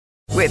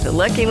With the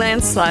Lucky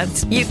Land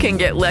Slots, you can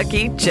get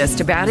lucky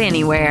just about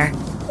anywhere.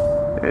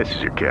 This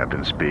is your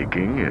captain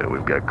speaking.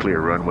 We've got clear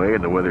runway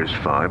and the weather's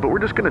fine, but we're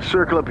just going to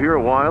circle up here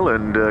a while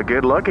and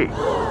get lucky.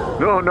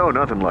 No,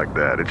 nothing like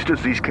that. It's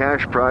just these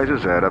cash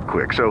prizes add up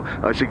quick. So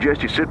I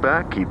suggest you sit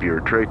back, keep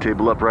your tray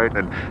table upright,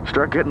 and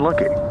start getting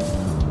lucky.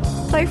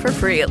 Play for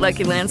free at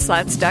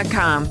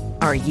LuckyLandSlots.com.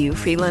 Are you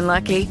feeling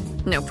lucky?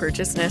 No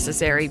purchase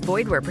necessary.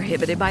 Void where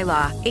prohibited by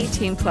law.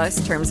 18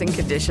 plus terms and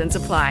conditions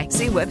apply.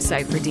 See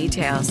website for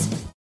details.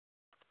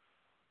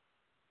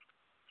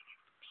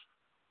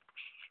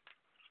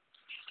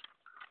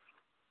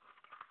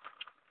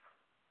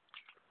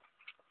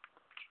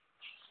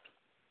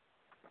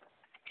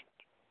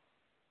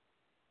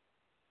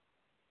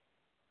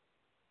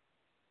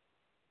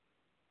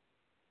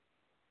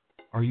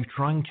 Are you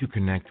trying to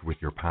connect with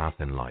your path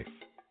in life?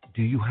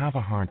 Do you have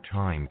a hard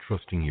time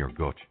trusting your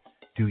gut?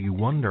 Do you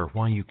wonder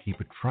why you keep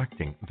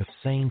attracting the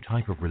same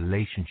type of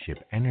relationship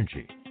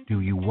energy? Do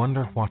you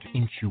wonder what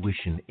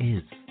intuition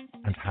is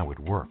and how it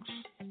works?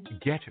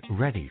 Get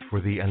ready for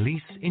the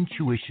Alise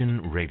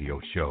Intuition Radio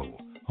Show,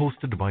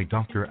 hosted by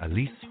Dr.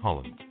 Alise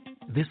Holland.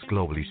 This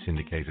globally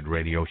syndicated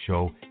radio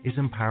show is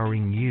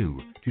empowering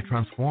you to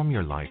transform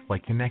your life by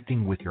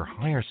connecting with your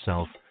higher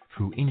self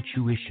through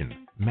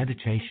intuition,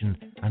 meditation,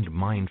 and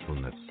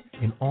mindfulness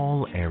in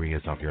all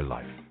areas of your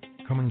life.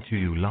 Coming to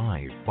you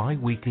live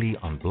bi-weekly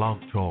on Blog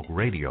Talk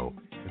Radio,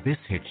 this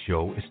hit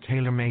show is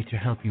tailor-made to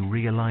help you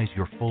realize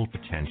your full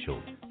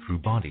potential through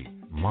body,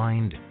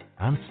 mind,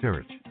 and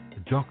spirit.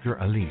 Dr.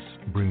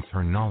 Alise brings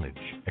her knowledge,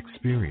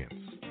 experience,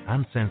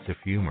 and sense of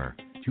humor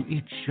to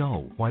each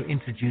show while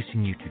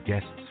introducing you to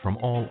guests from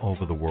all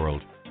over the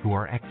world who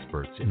are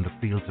experts in the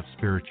fields of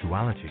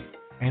spirituality,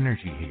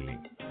 energy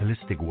healing,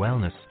 holistic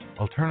wellness,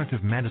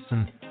 alternative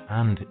medicine,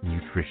 and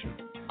nutrition.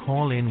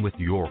 Call in with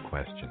your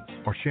questions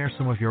or share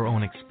some of your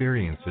own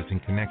experiences in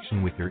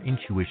connection with your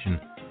intuition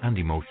and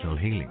emotional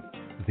healing.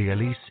 The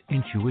Alise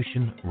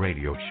Intuition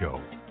Radio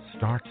Show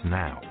starts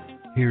now.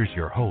 Here's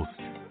your host,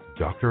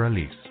 Dr.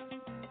 Alise.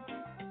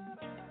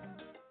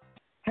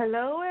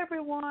 Hello,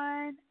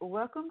 everyone.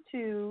 Welcome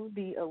to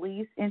the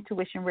Alise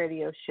Intuition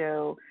Radio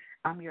Show.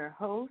 I'm your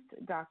host,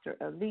 Dr.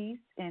 Alise,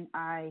 and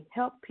I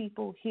help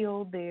people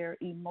heal their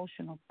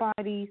emotional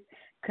bodies,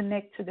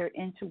 connect to their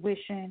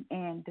intuition,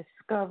 and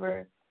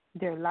discover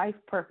their life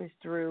purpose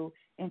through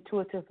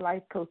intuitive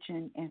life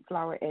coaching and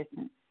flower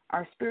essence.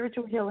 Our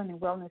spiritual healing and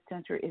wellness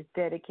center is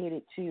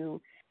dedicated to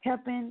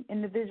helping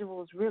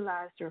individuals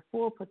realize their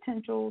full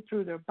potential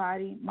through their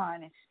body,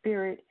 mind, and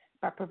spirit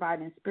by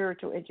providing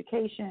spiritual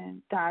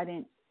education,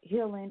 guidance,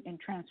 healing, and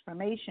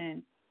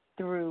transformation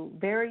through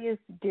various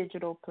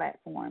digital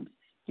platforms.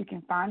 You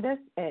can find us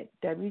at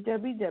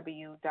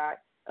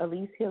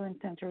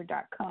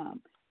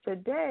www.alisehealingcenter.com.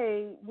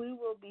 Today, we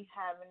will be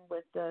having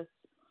with us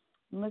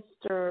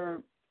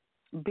Mr.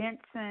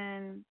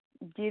 Benson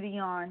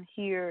Gedeon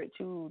here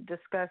to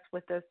discuss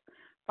with us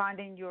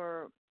finding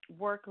your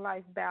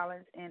work-life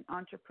balance and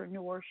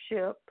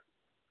entrepreneurship.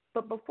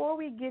 But before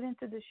we get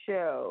into the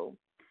show,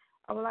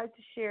 I would like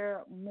to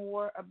share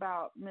more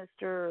about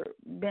Mr.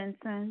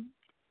 Benson.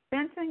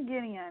 Benson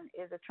Gedeon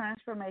is a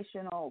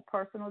transformational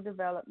personal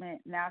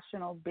development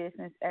national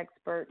business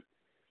expert.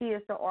 He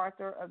is the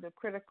author of the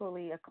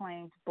critically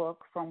acclaimed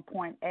book From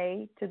Point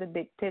A to the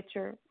Big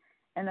Picture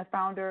and the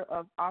founder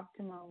of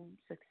Optimum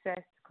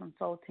Success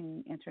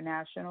Consulting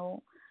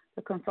International,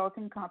 the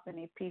consulting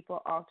company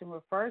people often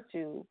refer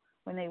to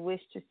when they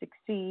wish to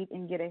succeed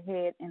and get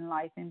ahead in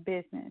life and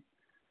business.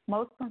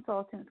 Most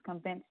consultants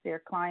convince their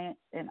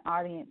clients and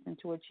audience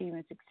into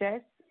achieving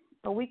success,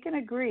 but we can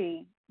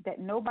agree that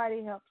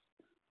nobody helps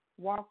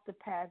walk the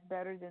path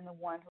better than the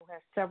one who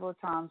has several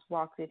times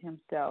walked it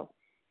himself.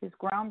 His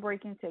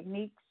groundbreaking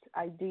techniques,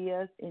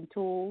 ideas, and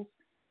tools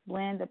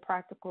blend the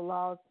practical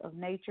laws of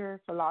nature,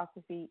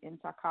 philosophy, and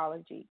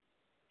psychology.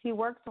 He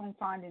works on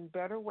finding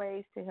better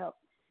ways to help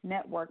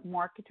network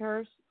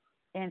marketers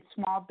and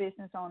small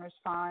business owners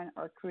find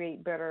or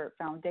create better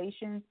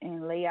foundations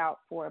and lay out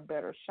for a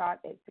better shot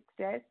at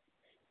success.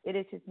 It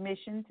is his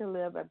mission to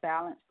live a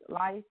balanced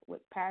life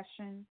with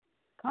passion,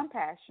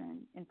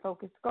 compassion, and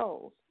focused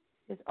goals.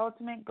 His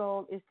ultimate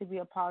goal is to be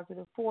a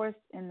positive force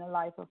in the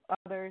life of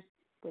others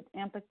with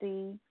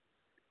empathy,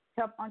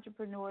 help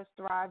entrepreneurs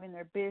thrive in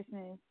their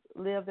business,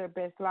 live their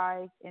best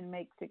lives, and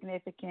make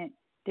significant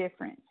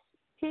difference.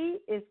 He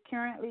is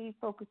currently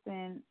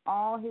focusing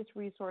all his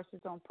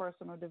resources on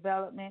personal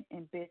development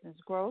and business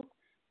growth,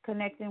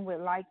 connecting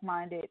with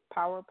like-minded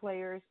power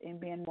players and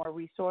being more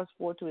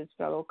resourceful to his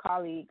fellow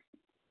colleagues.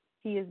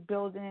 He is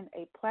building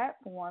a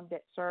platform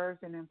that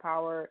serves and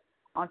empowers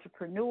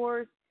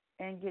entrepreneurs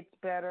and gets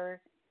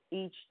better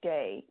each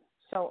day.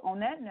 So on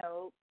that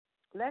note,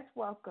 let's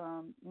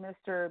welcome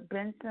Mr.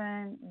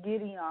 Benson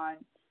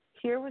Gedeon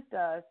here with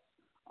us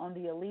on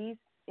the Alise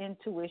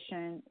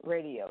Intuition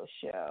Radio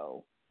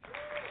Show.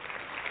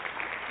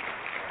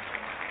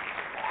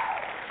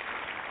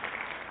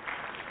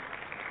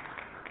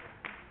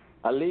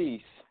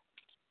 Alise,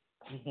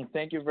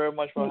 thank you very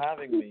much for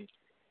having me.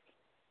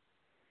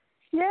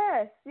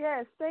 Yes,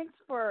 yes. Thanks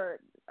for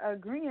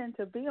agreeing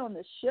to be on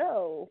the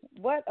show.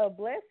 What a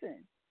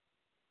blessing.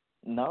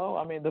 No,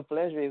 I mean the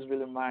pleasure is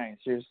really mine,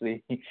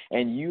 seriously.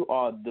 And you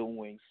are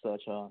doing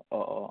such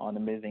an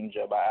amazing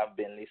job. I have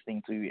been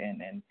listening to you,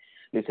 and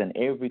listen,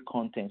 every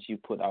content you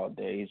put out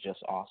there is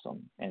just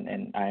awesome.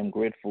 And I am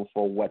grateful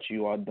for what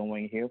you are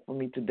doing here for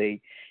me today,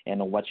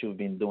 and what you've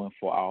been doing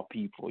for our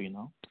people.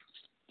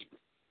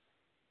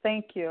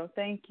 Thank you.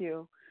 Thank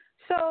you.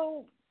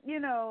 So,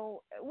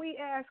 we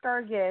ask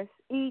our guests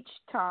each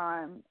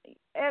time,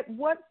 at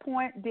what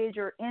point did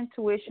your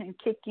intuition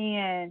kick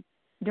in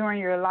during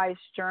your life's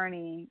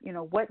journey?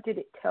 What did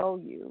it tell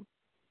you?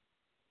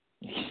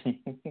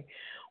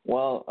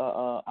 Well,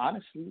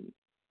 honestly,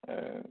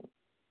 uh,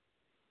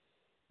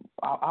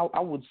 I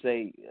would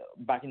say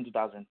back in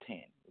 2010,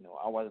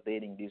 I was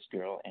dating this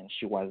girl, and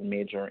she was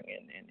majoring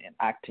in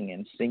acting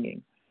and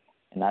singing.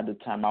 And at the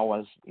time, I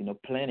was,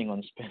 planning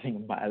on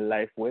spending my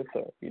life with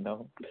her.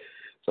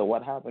 So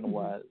what happened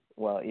was,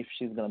 well, if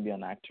she's gonna be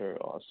an actor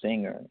or a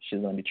singer,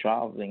 she's gonna be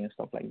traveling and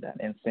stuff like that.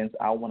 And since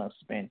I wanna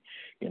spend,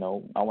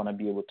 I wanna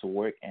be able to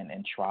work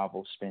and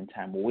travel, spend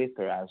time with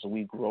her as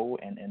we grow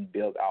and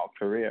build our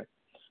career.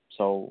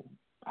 So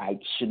I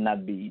should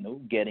not be,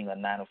 getting a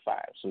 9 to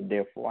 5. So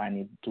therefore, I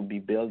need to be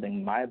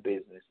building my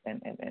business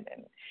and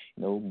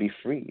be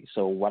free.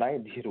 So what I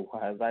did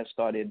was I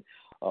started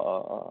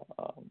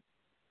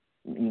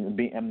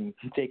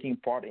taking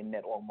part in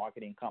network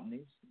marketing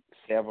companies,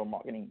 several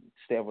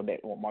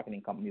network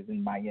marketing companies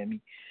in Miami.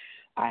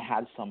 I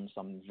had some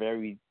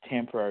very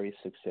temporary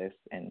success,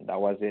 and that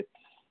was it.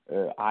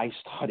 I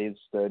started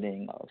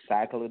studying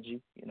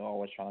psychology. I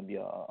was trying to be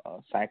a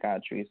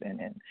psychiatrist and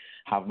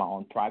have my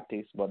own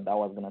practice, but that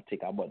was gonna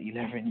take about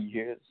 11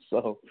 years.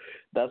 So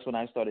that's when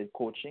I started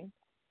coaching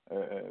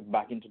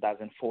back in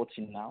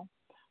 2014 now,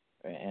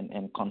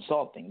 and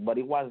consulting. But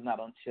it was not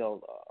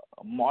until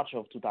March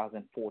of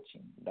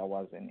 2014, that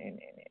was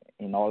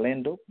in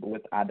Orlando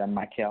with Adam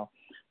McKell,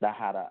 that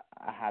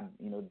I had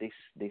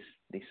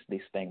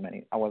this thing,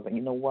 man. I was like,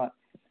 you know what?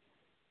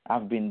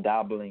 I've been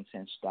dabbling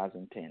since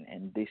 2010,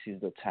 and this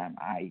is the time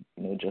I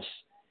just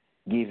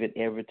give it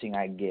everything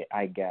I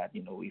got.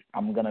 If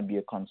I'm gonna be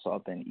a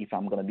consultant, if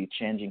I'm gonna be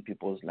changing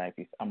people's life,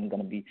 if I'm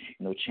gonna be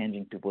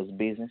changing people's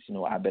business,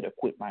 I better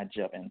quit my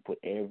job and put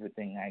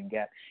everything I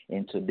got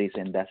into this.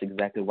 And that's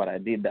exactly what I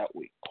did that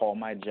week. Call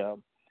my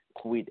job,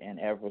 quit, and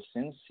ever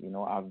since,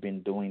 I've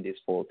been doing this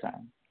full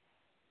time.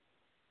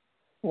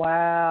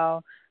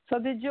 Wow. So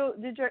did your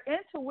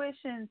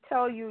intuition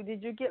tell you?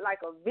 Did you get like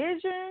a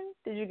vision?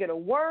 Did you get a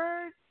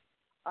word?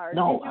 Or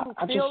No, did you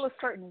I feel just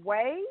a certain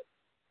way?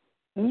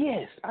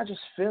 Yes, I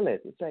just feel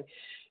it. It's like,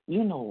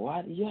 you know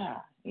what? Yeah,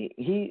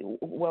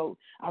 well,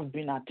 I've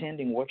been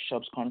attending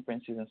workshops,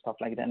 conferences, and stuff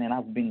like that, and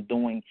I've been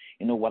doing,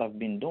 what I've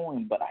been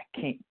doing, but I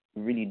can't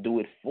really do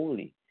it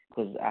fully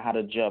because I had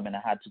a job and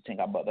I had to think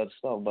about that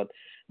stuff. But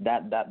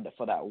that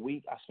for that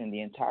week, I spent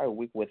the entire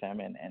week with him,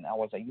 and I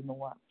was like, you know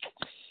what?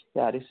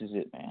 Yeah, this is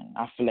it, man.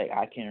 I feel like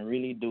I can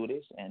really do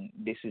this, and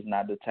this is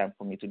not the time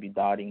for me to be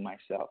doubting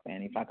myself.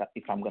 And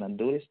if I'm gonna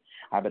do this,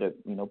 I better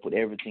put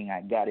everything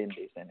I got in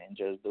this and then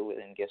just do it.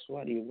 And guess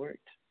what? It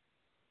worked.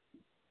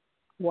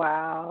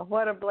 Wow,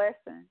 what a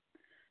blessing.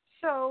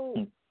 So,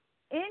 Hmm.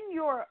 in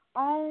your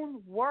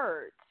own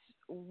words,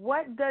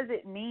 what does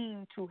it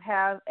mean to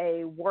have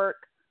a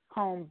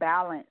work-home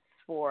balance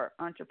for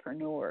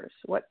entrepreneurs?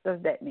 What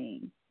does that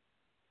mean?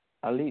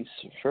 Alise,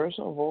 first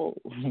of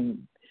all,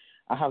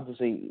 I have to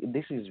say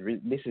this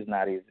is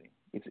not easy.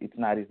 It's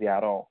not easy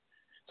at all.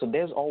 So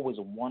there's always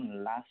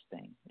one last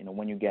thing,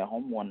 when you get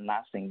home, one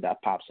last thing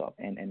that pops up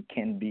and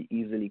can be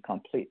easily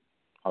complete.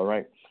 All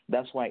right.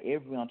 That's why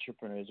every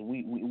entrepreneurs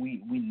we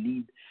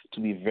need to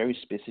be very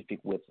specific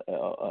with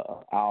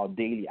our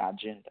daily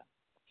agenda.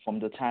 From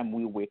the time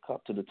we wake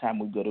up to the time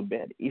we go to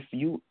bed. If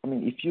you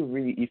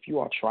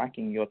are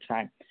tracking your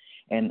time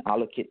and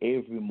allocate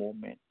every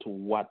moment to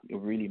what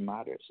really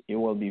matters, it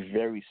will be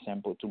very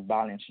simple to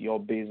balance your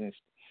business,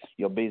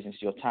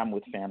 your time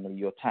with family,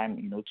 your time,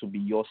 to be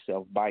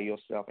yourself, by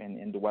yourself,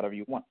 and do whatever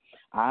you want,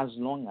 as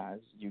long as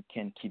you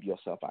can keep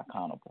yourself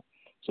accountable.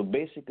 So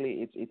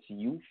basically, it's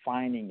you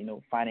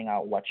finding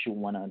out what you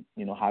wanna,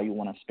 how you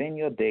wanna spend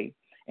your day,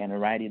 and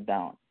write it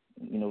down,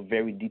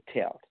 very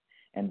detailed,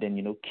 and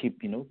then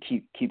keep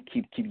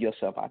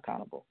yourself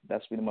accountable.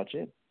 That's pretty much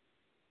it.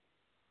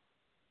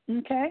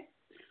 Okay.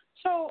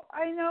 So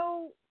I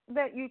know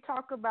that you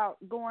talk about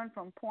going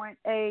from point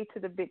A to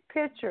the big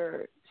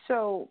picture.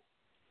 So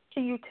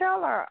can you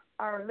tell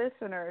our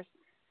listeners,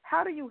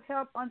 how do you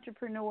help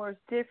entrepreneurs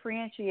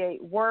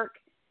differentiate work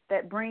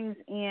that brings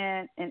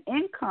in an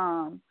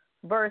income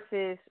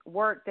versus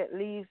work that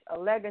leaves a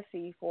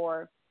legacy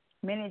for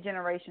many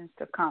generations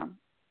to come?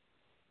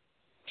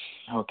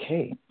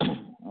 Okay.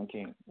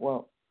 Okay.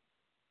 Well,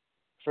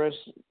 first,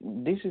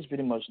 this is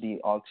pretty much the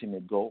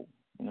ultimate goal,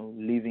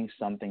 leaving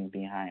something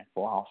behind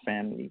for our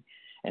family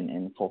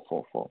and for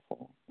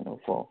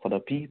the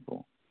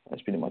people.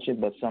 That's pretty much it.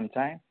 But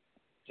sometimes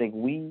it's like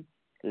we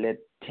let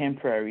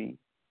temporary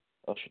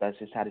or should I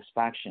say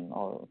satisfaction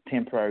or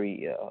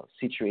temporary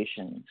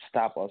situation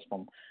stop us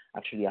from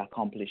actually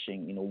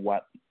accomplishing,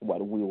 what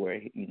we were,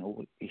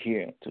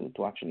 here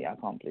to actually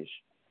accomplish.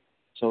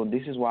 So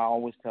this is why I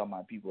always tell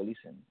my people,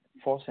 listen,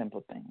 4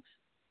 simple things.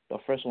 The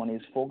first one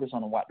is focus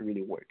on what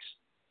really works.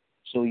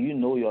 So you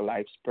know your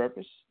life's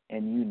purpose,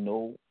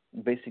 and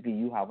basically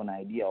you have an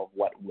idea of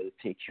what will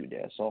take you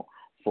there. So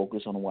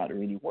focus on what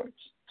really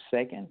works.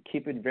 Second,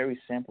 keep it very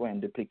simple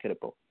and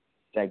duplicatable.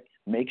 Like,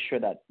 make sure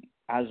that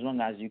as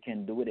long as you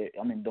can do it,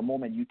 the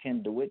moment you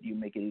can do it, you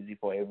make it easy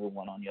for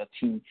everyone on your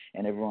team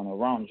and everyone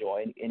around you,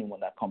 or anyone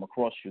that come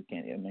across you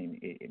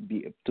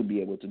to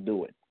be able to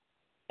do it.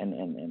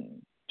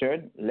 And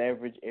third,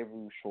 leverage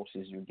every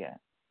resources you get,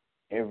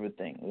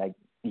 everything. Like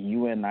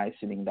you and I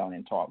sitting down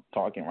and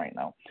talking right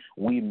now.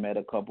 We met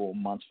a couple of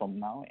months from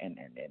now, and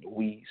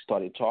we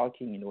started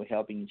talking,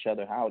 helping each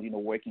other out,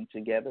 working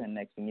together. And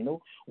next thing you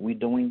know, we're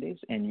doing this,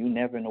 and you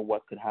never know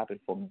what could happen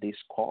from this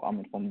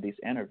from this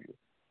interview.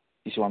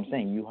 You see what I'm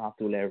saying? You have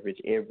to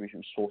leverage every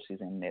resources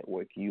and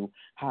network you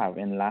have.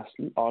 And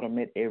lastly,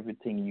 automate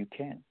everything you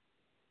can.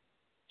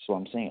 So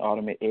I'm saying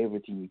automate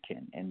everything you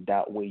can. And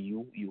that way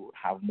you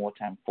have more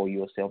time for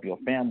yourself, your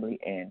family,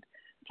 and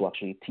to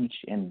actually teach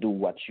and do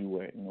what you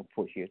were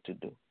put here to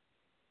do.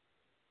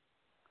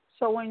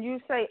 So when you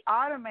say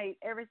automate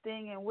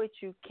everything in which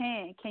you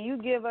can you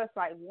give us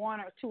like 1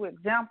 or 2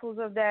 examples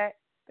of that?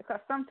 Because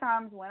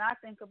sometimes when I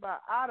think about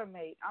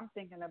automate, I'm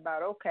thinking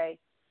about, okay,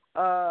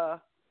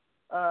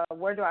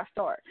 where do I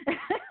start?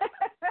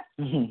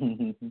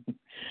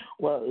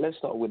 Well, let's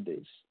start with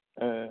this.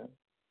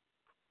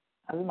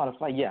 As a matter of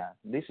fact,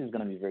 this is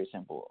going to be very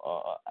simple.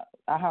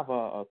 I have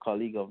a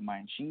colleague of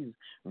mine. She's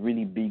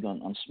really big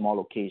on small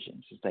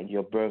occasions. It's like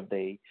your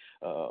birthday,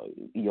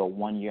 your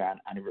 1-year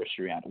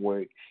anniversary at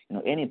work.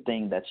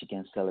 Anything that she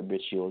can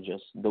celebrate, she'll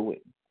just do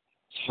it.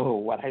 So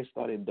what I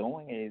started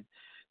doing is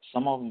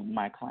some of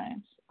my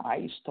clients,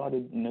 I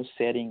started,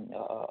 setting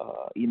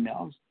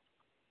emails,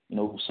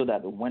 so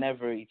that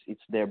whenever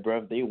it's their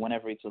birthday,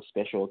 whenever it's a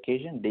special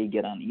occasion, they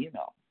get an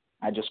email.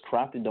 I just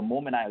crafted the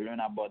moment I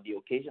learn about the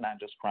occasion. I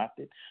just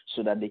crafted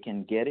so that they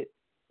can get it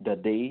the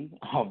day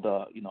of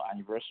the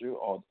anniversary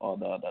or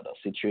the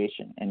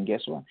situation. And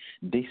guess what?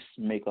 This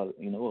make a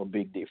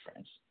big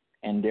difference.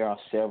 And there are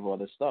several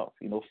other stuff.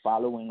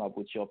 Following up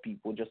with your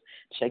people, just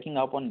checking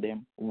up on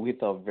them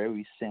with a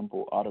very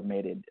simple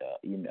automated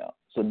email.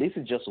 So this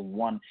is just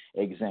one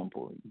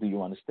example. Do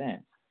you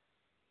understand?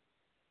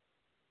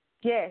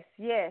 Yes.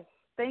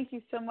 Thank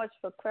you so much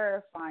for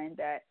clarifying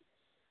that.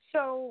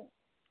 So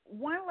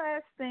one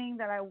last thing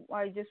that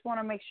I just want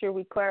to make sure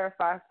we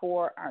clarify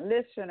for our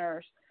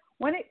listeners,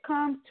 when it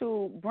comes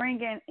to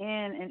bringing in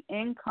an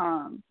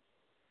income,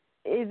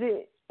 is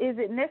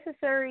it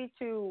necessary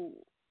to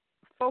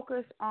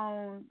focus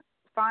on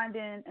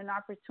finding an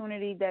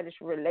opportunity that is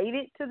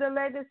related to the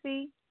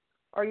legacy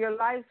or your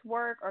life's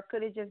work, or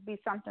could it just be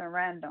something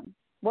random?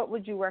 What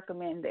would you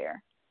recommend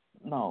there?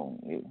 No,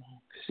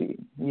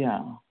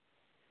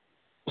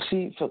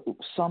 See, for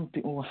some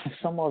people,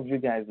 some of you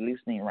guys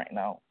listening right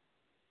now,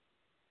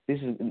 this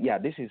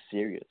is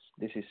serious.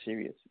 This is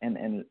serious.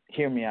 And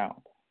hear me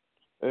out.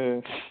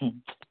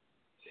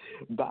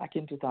 Back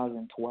in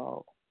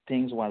 2012,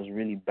 things was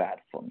really bad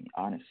for me,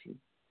 honestly.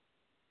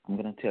 I'm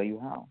going to tell you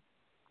how.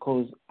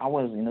 Because I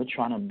was,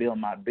 trying to build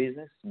my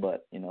business,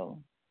 but,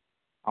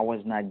 I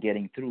was not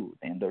getting through.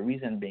 And the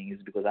reason being is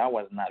because I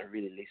was not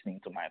really listening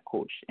to my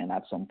coach. And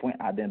at some point,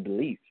 I didn't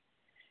believe.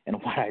 And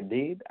what I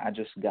did, I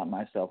just got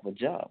myself a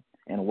job.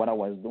 And what I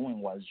was doing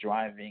was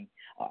driving.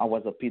 I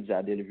was a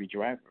pizza delivery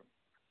driver.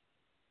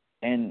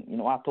 And,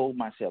 I told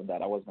myself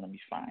that I was going to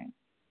be fine.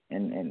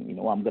 And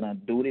I'm going to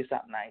do this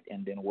at night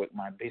and then work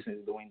my business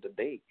during the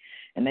day.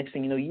 And next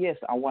thing yes,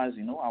 I was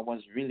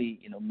really,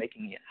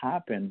 making it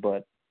happen,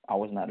 but I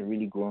was not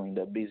really growing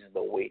the business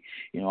the way,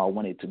 I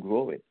wanted to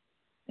grow it.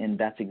 And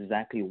that's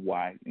exactly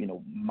why,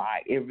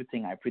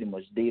 everything I pretty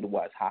much did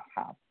was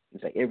half-half.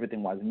 It's like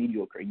everything was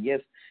mediocre.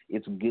 Yes,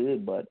 it's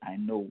good, but I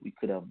know it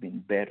could have been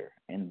better.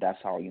 And that's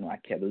how, I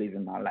kept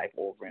living my life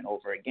over and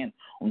over again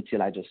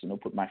until I just,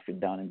 put my feet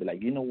down and be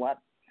like, you know what?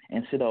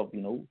 Instead of,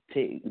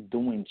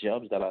 doing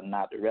jobs that are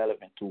not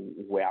relevant to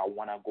where I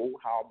want to go,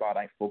 how about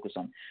I focus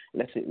on,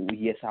 let's say,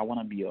 yes, I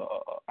want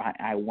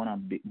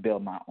to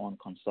build my own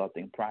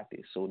consulting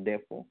practice. So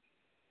therefore,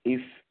 if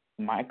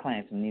my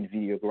clients need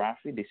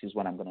videography, this is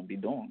what I'm going to be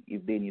doing.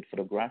 If they need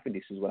photography,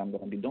 this is what I'm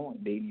going to be doing.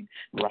 They need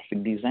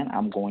graphic design,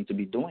 I'm going to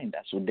be doing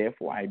that. So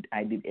therefore,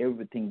 I did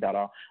everything that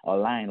are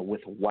aligned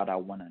with what I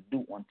want to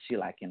do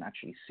until I can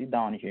actually sit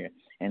down here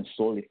and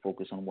solely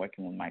focus on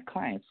working with my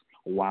clients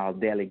while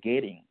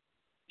delegating,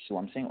 see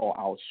what I'm saying, or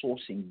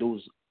outsourcing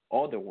those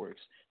other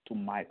works to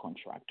my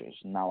contractors.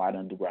 Now I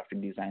don't do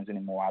graphic designs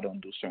anymore. I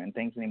don't do certain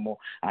things anymore.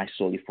 I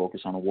solely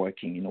focus on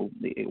working,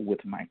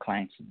 with my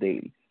clients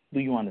daily. Do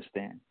you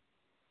understand?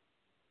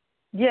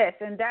 Yes,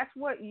 and that's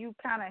what you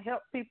kind of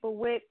help people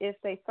with if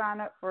they sign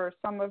up for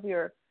some of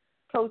your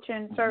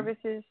coaching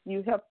services.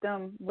 You help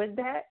them with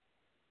that?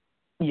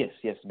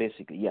 Yes,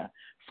 basically, yeah,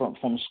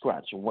 from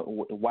scratch,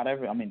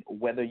 whatever. I mean,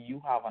 whether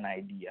you have an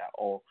idea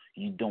or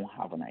you don't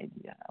have an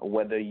idea,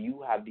 whether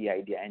you have the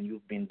idea and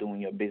you've been doing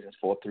your business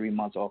for 3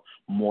 months or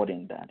more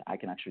than that, I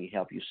can actually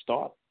help you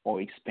start or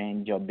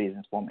expand your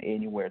business from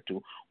anywhere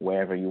to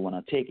wherever you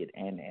want to take it.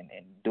 And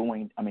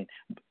doing, I mean,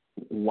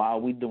 while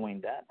we're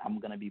doing that, I'm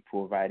gonna be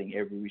providing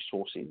every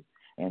resources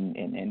and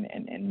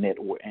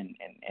network and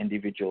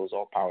individuals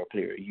or power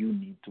player you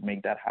need to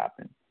make that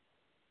happen.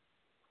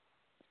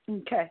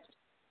 Okay.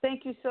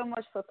 Thank you so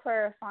much for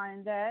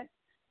clarifying that.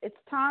 It's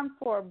time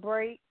for a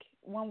break.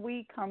 When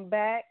we come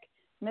back,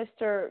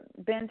 Mr.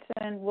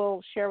 Benson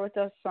will share with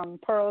us some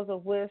pearls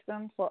of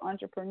wisdom for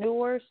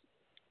entrepreneurs.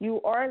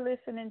 You are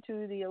listening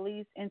to the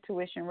Alise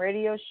Intuition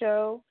Radio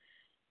Show.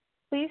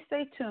 Please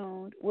stay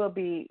tuned. We'll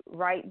be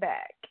right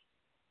back.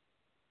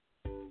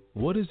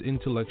 What is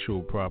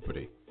intellectual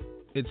property?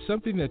 It's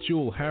something that you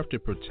will have to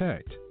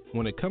protect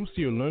when it comes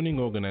to your learning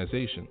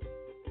organization.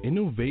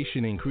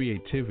 Innovation and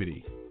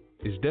creativity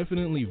is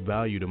definitely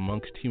valued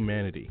amongst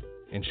humanity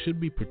and should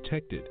be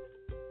protected.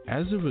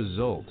 As a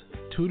result,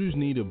 tutors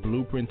need a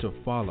blueprint to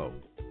follow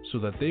so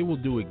that they will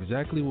do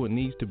exactly what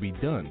needs to be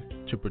done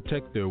to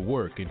protect their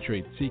work and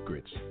trade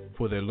secrets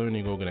for their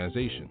learning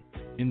organization.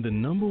 In the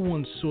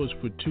 #1 source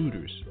for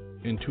tutors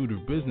and tutor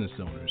business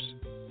owners,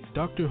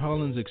 Dr.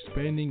 Holland's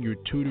Expanding Your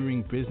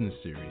Tutoring Business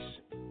Series.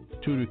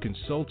 Tutor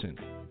Consultant,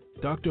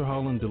 Dr.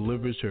 Holland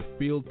delivers her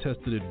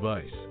field-tested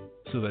advice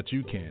so that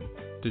you can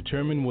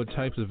determine what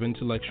types of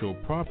intellectual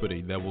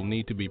property that will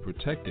need to be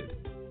protected.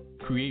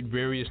 Create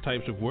various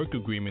types of work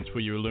agreements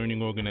for your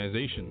learning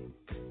organization.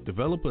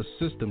 Develop a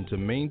system to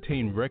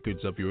maintain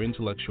records of your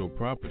intellectual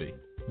property.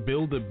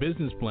 Build a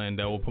business plan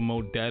that will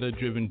promote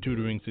data-driven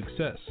tutoring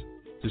success.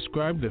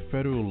 Describe the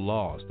federal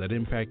laws that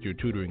impact your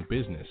tutoring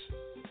business.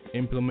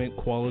 Implement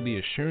quality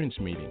assurance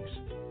meetings.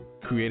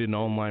 Create an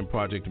online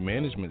project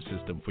management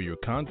system for your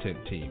content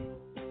team.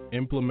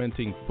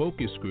 Implementing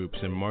focus groups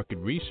and market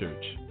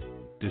research.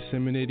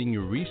 Disseminating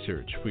your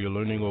research for your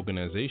learning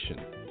organization.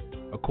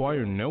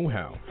 Acquire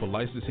know-how for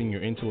licensing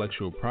your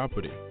intellectual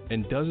property,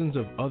 and dozens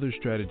of other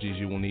strategies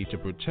you will need to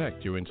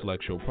protect your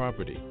intellectual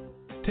property.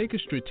 Take a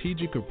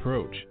strategic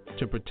approach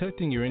to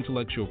protecting your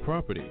intellectual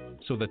property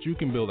so that you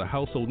can build a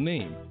household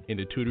name in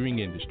the tutoring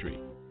industry.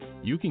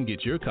 You can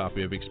get your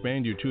copy of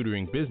Expand Your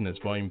Tutoring Business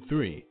Volume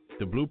 3,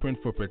 The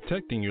Blueprint for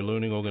Protecting Your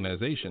Learning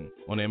Organization,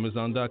 on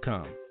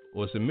Amazon.com,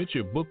 or submit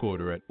your book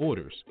order at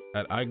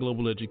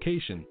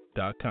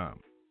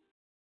orders@iglobaleducation.com.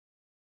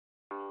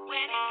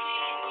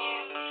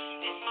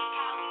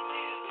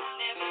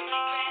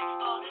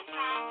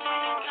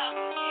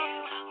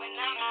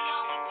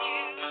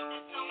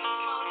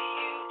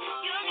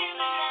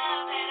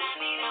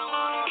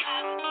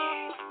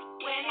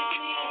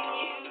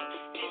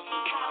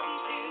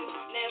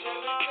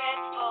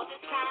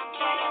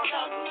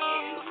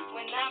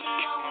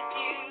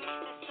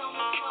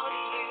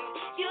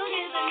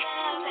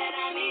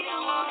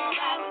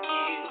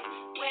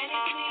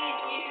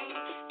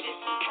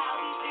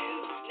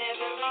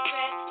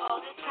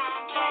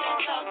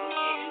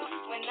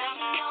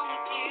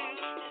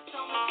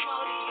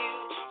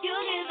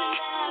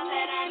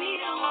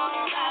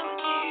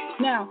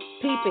 Now,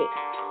 peep it.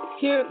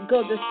 Here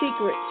go the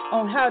secrets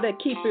on how to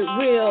keep it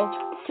real.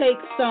 Take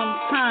some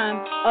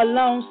time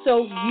alone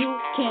so you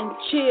can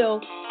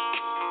chill.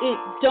 It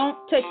don't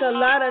take a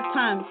lot of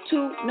time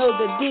to know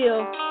the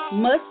deal.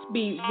 Must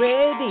be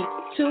ready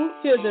to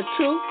hear the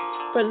truth.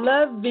 For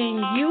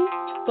loving you,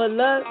 for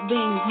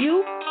loving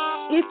you.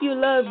 If you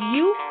love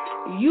you,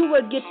 you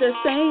will get the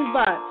same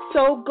vibe.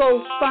 So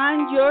go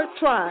find your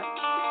tribe.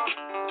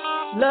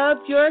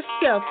 Love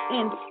yourself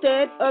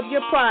instead of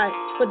your pride.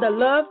 For the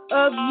love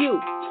of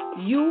you.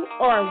 You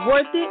are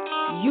worth it.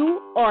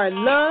 You are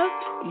loved.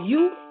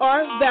 You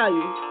are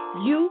valued.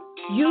 You,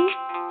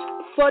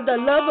 for the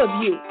love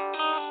of you.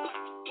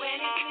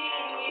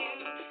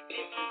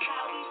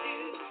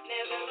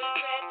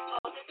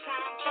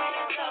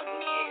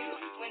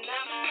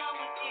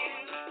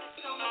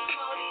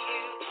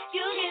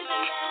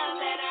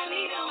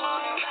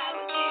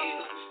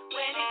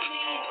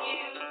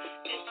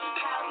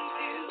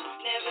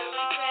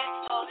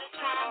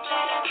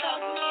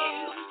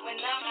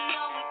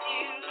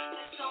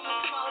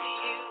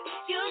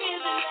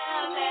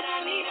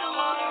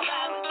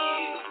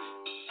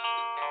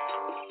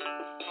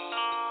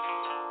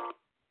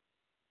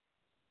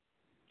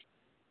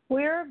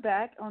 We're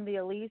back on the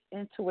Alise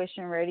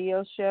Intuition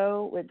Radio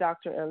Show with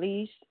Dr.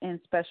 Alise and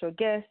special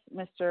guest,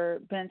 Mr.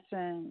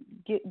 Benson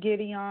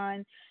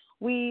Gedeon.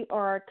 We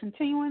are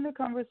continuing the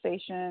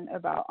conversation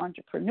about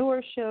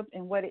entrepreneurship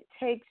and what it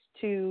takes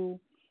to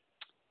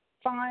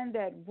find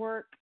that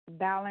work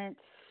balance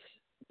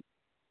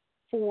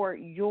for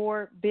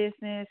your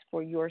business,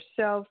 for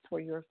yourself, for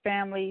your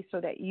family, so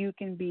that you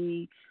can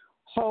be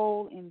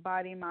whole in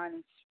body, mind,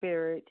 and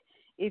spirit.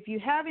 If you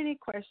have any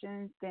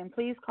questions, then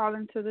please call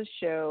into the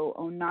show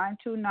on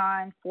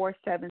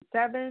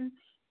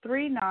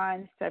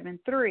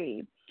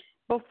 929-477-3973.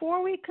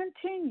 Before we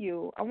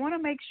continue, I want to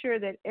make sure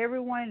that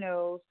everyone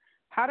knows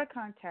how to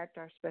contact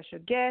our special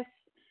guest.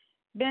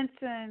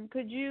 Benson,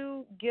 could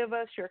you give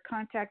us your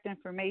contact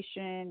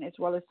information as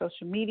well as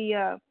social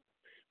media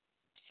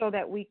so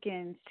that we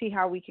can see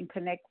how we can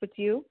connect with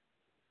you?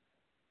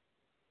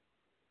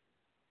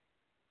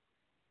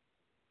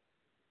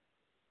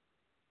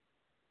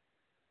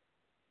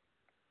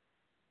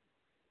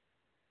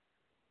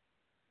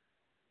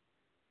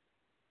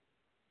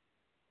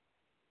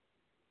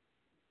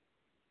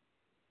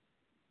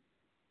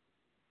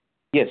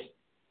 Yes,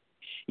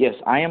 yes,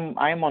 I am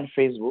on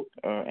Facebook,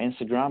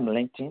 Instagram,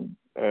 LinkedIn,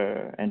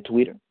 and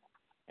Twitter.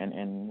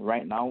 And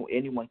right now,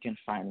 anyone can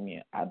find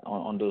me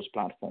on those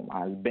platforms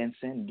as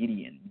Benson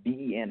Gedeon,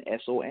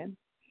 Benson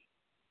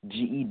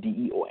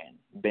Gedeon,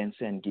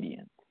 Benson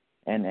Gedeon.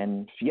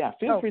 And yeah,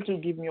 feel free to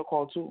give me a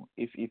call too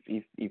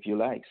if you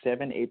like.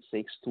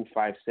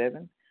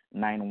 786-257-9125.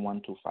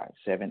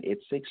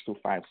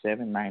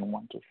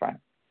 786-257-9125.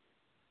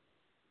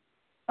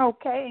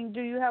 Okay, and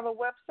do you have a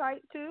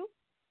website too?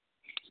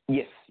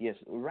 Yes, yes.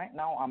 Right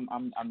now,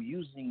 I'm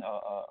using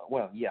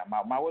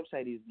my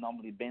website is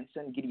normally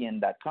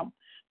bensongideon.com,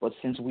 but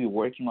since we're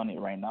working on it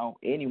right now,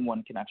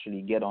 anyone can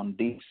actually get on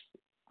this.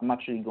 I'm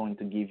actually going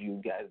to give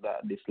you guys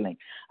this link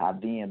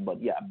at the end,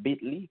 but yeah,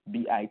 bit.ly,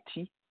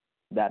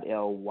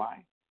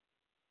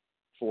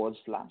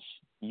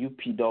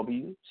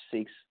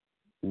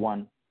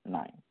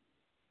 bit.ly/UPW619,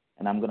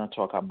 and I'm gonna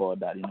talk about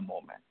that in a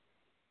moment.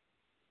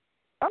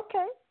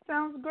 Okay,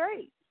 sounds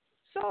great.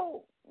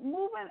 So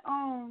moving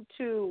on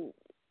to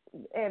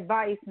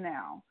advice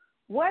now.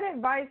 What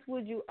advice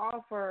would you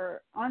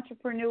offer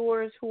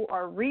entrepreneurs who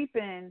are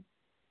reaping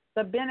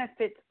the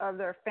benefits of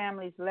their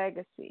family's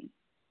legacy?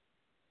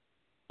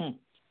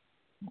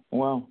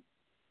 Well,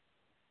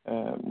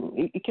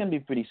 it can be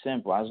pretty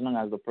simple as long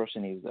as the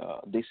person is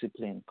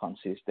disciplined,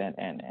 consistent,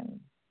 and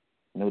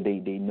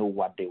they know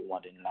what they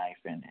want in life,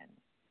 and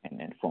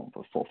from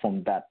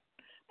that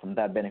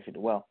benefit.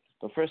 Well,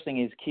 the first thing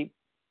is keep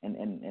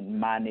and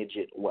manage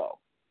it well.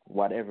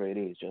 Whatever it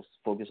is, just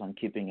focus on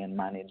keeping and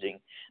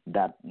managing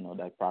that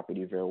that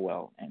property very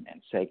well. And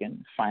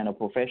second, find a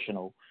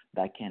professional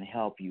that can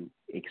help you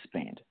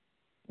expand.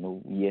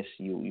 Yes,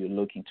 you're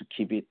looking to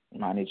keep it,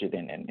 manage it,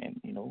 and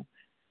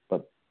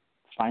but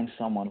find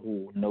someone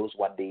who knows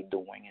what they're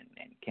doing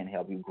and can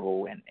help you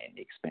grow and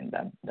expand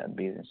that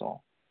business or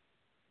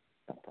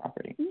that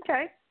property.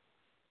 Okay.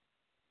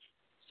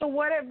 So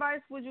what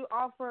advice would you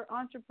offer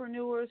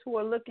entrepreneurs who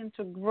are looking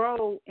to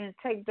grow and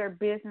take their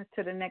business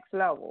to the next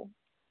level?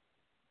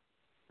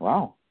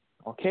 Wow.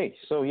 Okay.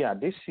 So yeah,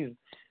 this is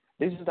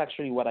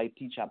actually what I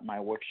teach at my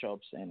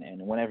workshops,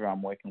 and whenever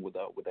I'm working with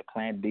a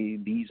client,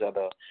 these are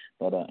the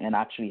and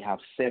actually have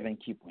 7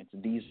 key points.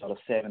 These are the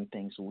 7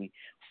 things we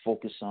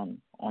focus on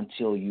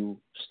until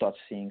you start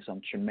seeing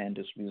some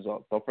tremendous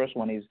results. The first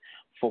one is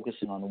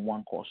focusing on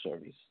one core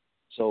service.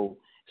 So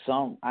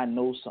I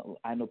know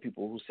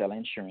people who sell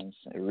insurance,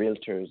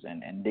 realtors,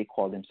 and they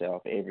call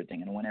themselves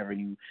everything. And whenever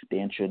they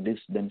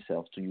introduce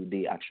themselves to you,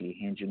 they actually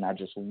hand you not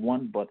just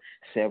one but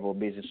several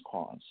business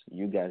cards.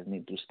 You guys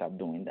need to stop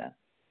doing that.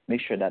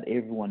 Make sure that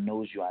everyone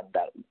knows you are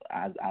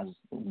as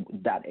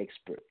that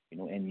expert,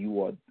 and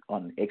you are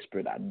an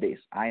expert at this.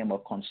 I am a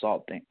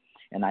consultant,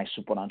 and I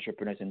support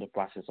entrepreneurs in the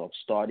process of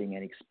starting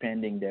and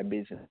expanding their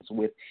business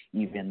with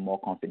even more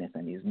confidence.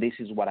 And this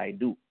is what I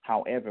do.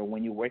 However,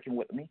 when you're working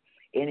with me,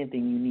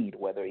 anything you need,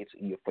 whether it's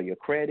for your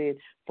credit,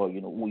 for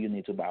who you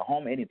need to buy a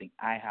home, anything,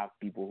 I have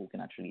people who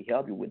can actually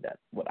help you with that.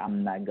 But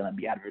I'm not gonna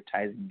be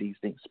advertising these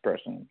things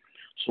personally.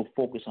 So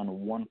focus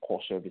on one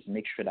core service.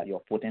 Make sure that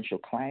your potential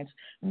clients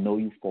know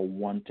you for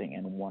one thing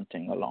and one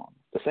thing alone.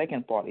 The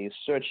second part is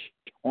search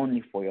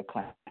only for your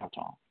client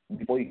avatar.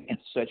 Before you can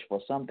search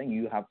for something,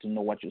 you have to know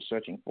what you're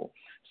searching for.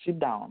 Sit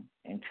down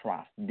and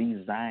craft,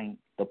 design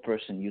the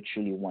person you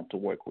truly want to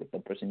work with, the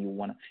person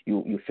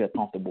you feel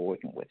comfortable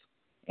working with.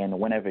 And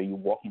whenever you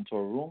walk into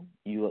a room,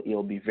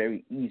 it'll be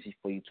very easy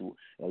for you to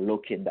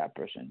locate that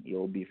person.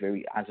 It'll be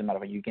as a matter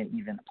of fact, you can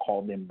even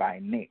call them by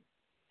name.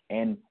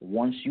 And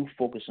once you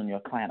focus on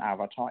your client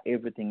avatar,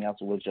 everything else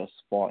will just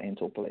fall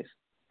into place.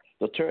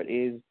 The third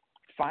is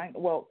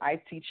I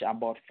teach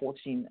about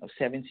 14 or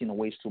 17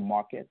 ways to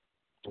market,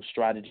 to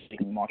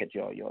strategically market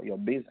your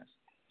business.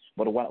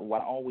 But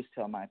what I always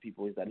tell my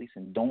people is that,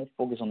 listen, don't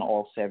focus on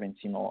all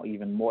 17 or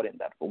even more than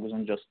that. Focus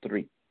on just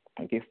 3.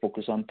 Okay,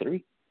 focus on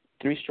 3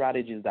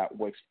 strategies that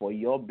works for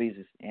your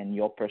business and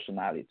your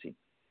personality.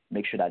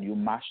 Make sure that you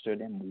master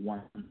them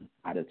one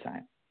at a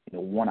time.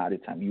 One at a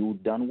time. You're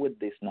done with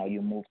this, now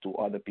you move to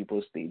other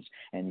people's stage,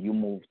 and you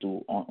move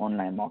to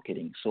online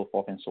marketing, so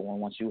forth and so on.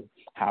 Once you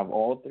have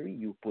all 3,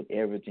 you put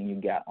everything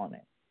you got on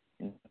it.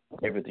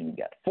 Everything you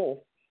got.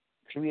 4,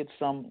 create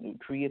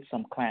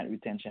some client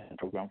retention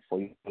program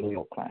for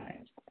your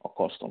clients or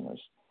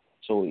customers.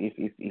 So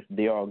if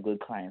they are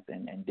good clients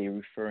and they're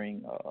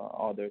referring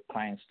other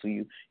clients to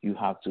you, you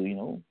have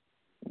to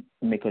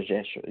make a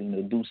gesture,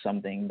 do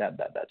something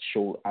that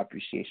show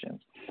appreciation.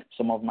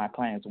 Some of my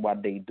clients,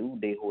 what they do,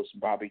 they host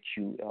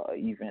barbecue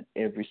event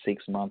every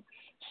 6 months.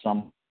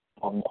 Some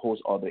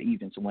host other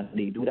events. When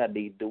they do that,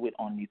 they do it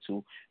only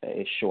to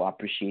show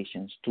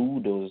appreciations to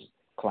those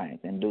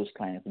clients, and those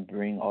clients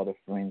bring other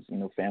friends,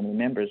 family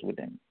members with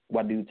them.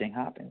 What do you think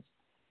happens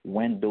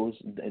when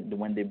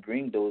they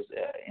bring those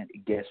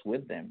guests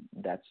with them?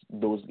 That's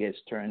those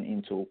guests turn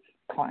into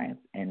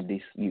clients, and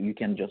this you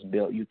can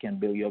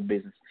build your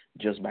business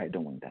just by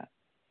doing that.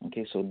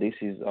 Okay, so this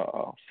is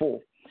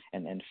fourth,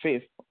 and then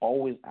fifth.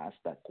 Always ask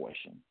that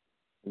question: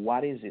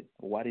 what is it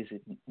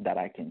that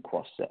I can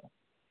cross sell?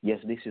 Yes,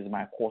 this is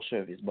my core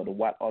service, but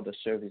what other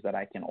service that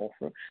I can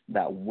offer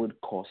that would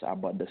cost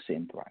about the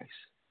same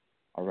price?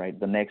 All right.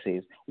 The next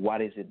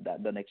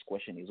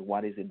question is,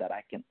 what is it that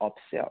I can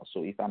upsell?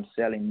 So if I'm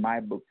selling my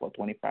book for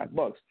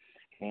 $25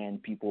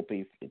 and people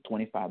pay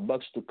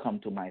 $25 to come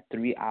to my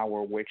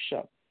 3-hour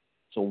workshop,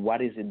 so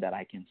what is it that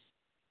I can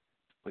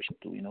push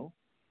to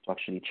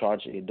actually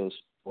charge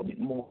those a bit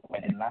more?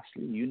 And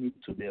lastly, you need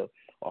to build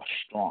a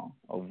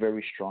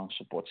very strong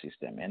support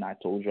system. And I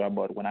told you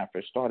about when I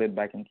first started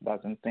back in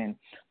 2010,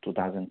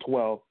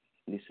 2012.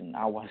 Listen,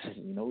 I was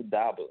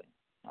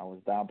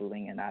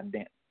dabbling, and I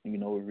didn't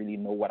really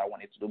know what I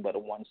wanted to do.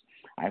 But once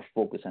I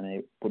focused and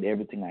I put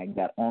everything I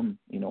got on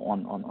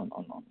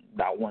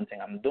that one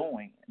thing I'm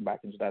doing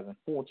back in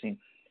 2014.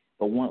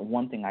 But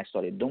one thing I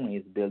started doing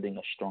is building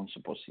a strong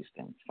support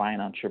system.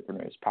 Find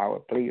entrepreneurs, power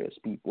players,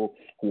 people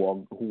who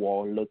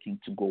are looking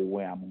to go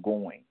where I'm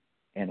going,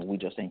 and we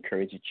just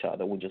encourage each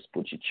other. We just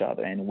push each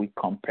other, and we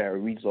compare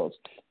results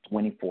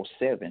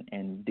 24/7,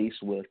 and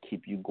this will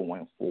keep you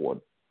going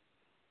forward.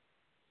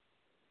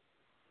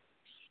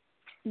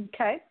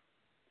 Okay.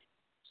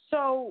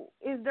 So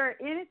is there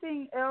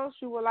anything else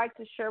you would like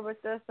to share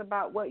with us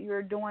about what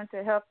you're doing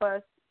to help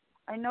us?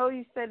 I know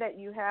you said that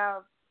you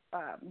have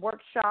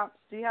workshops.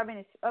 Do you have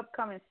any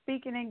upcoming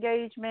speaking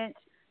engagements?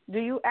 Do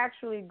you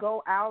actually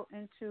go out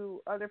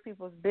into other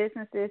people's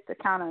businesses to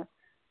kind of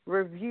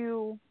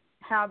review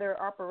how their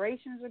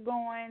operations are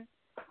going?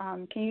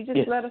 Can you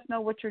just let us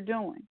know what you're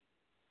doing?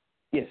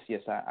 Yes,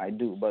 I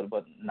do.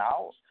 But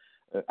now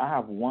I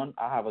have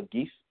a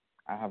gift.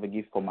 I have a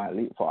gift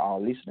for our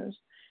listeners.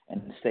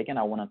 And second,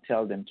 I want to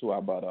tell them too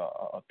about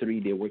a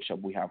 3-day workshop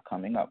we have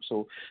coming up.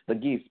 So the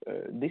gift,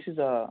 this is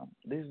a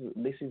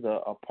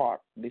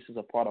part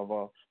of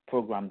a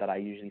program that I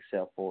usually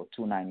sell for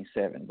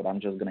 $297, but I'm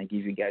just gonna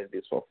give you guys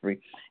this for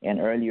free. And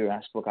earlier I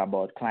spoke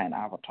about client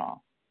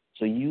avatar.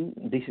 So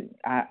this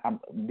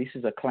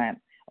is a client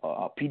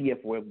a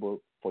PDF workbook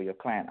for your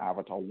client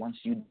avatar. Once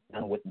you're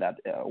done with that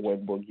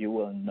workbook, you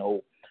will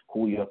know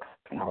who your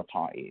client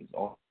avatar is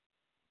or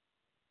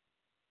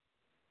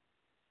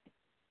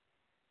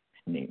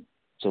name.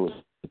 So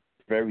it's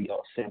very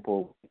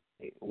simple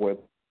work.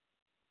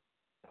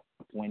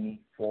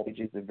 24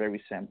 pages is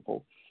very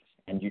simple,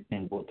 and you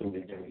can go through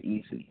it very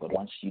easily. But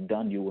once you're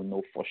done, you will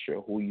know for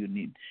sure who you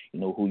need,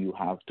 who you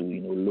have to,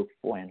 look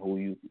for, and who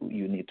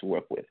you need to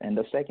work with. And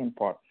the second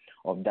part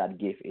of that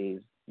gift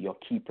is your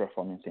key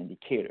performance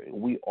indicator.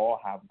 We all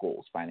have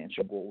goals,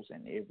 financial goals,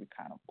 and every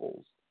kind of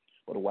goals.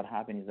 But what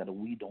happens is that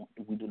we do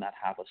not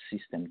have a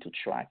system to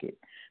track it.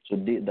 So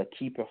the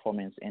key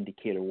performance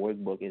indicator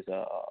workbook is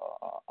a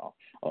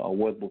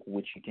workbook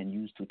which you can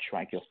use to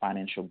track your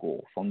financial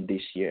goal from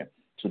this year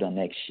to the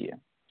next year.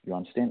 You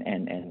understand?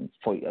 And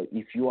for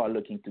if you are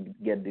looking to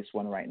get this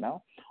one right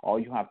now, all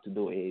you have to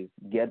do is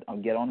get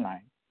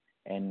online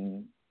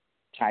and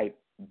type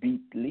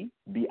bit.ly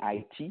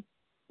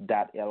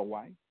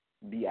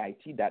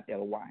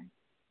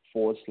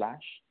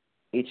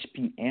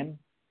bit.ly/HPM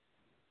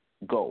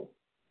Go,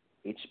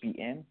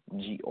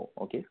 HPMGO,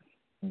 okay?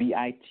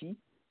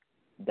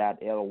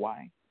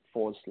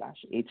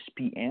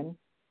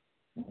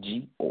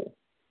 bit.ly/HPMGO,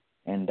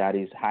 and that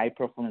is High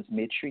Performance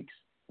Matrix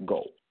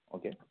Go,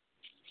 okay?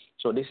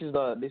 So this is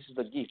the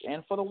gift,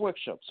 and for the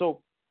workshop.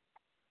 So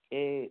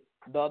the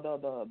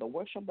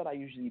workshop that I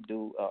usually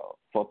do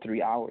for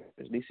 3 hours.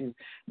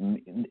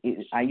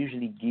 I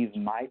usually give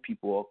my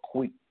people a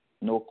quick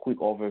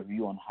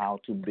overview on how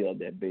to build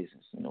their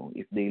business.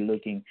 If they're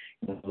looking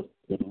to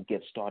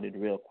get started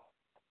real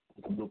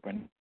quick, the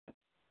blueprint.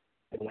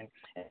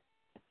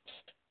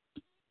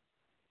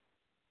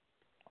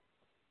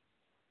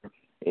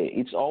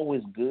 It's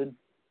always good,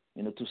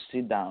 to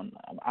sit down.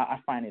 I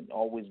find it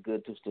always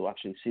good to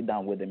actually sit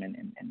down with them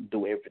and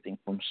do everything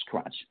from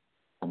scratch,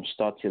 from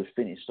start till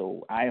finish.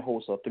 So I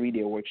host a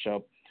 3-day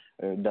workshop.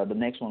 The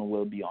next one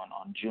will be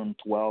on June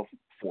 12,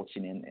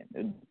 14,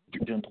 and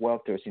June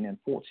 12, 13, and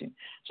 14.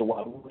 So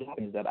what will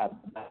happen is that at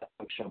that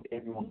workshop,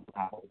 everyone will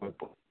have a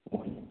workbook.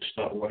 When you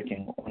start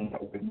working on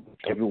that workbook,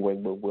 every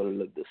workbook will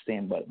look the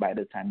same, but by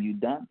the time you're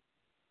done,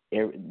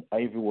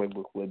 every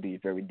workbook will be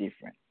very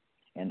different.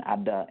 And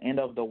at the end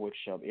of the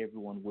workshop,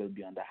 everyone will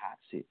be on the hot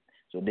seat.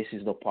 So this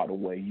is the part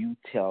where you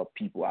tell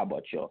people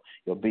about your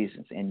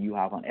business, and you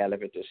have an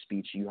elevator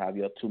speech. You have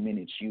your 2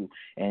 minutes. You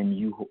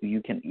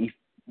can, if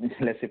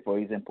let's say for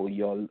example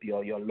your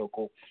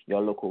local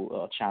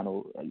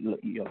channel,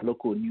 your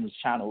local news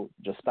channel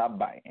just stop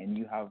by, and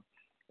you have,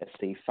 let's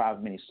say,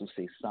 5 minutes to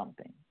say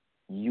something.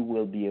 you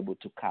will be able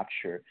to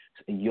capture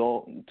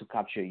your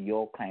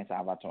client's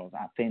avatar's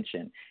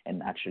attention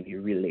and actually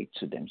relate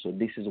to them. So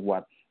this is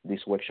what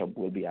this workshop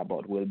will be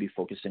about. We'll be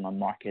focusing on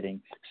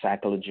marketing,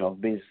 psychology of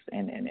business,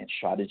 and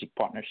strategic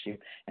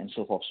partnership, and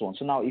so forth, so on.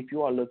 So now, if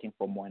you are looking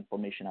for more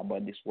information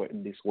about this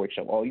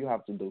workshop, all you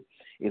have to do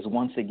is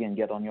once again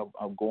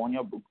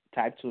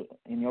type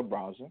in your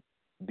browser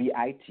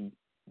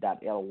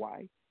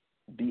bit.ly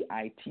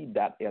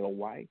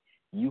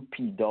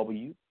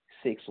UPW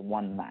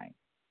 619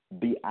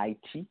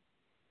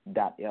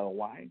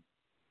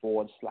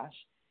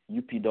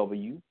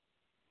 bit.ly/UPW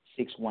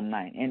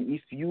 619. And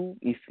if you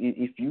need,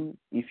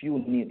 if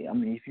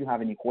you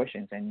have any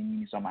questions and you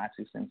need some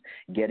assistance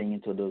getting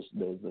into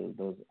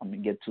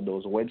get to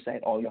those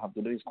websites, all you have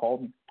to do is call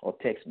me or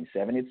text me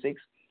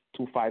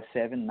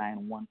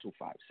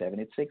 786-257-9125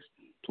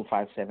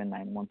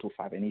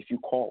 786-257-9125. And if you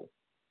call,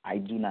 I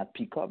do not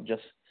pick up,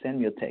 just send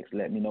me a text.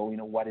 Let me know,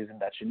 what is it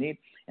that you need,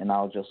 and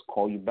I'll just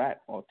call you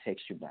back or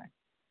text you back.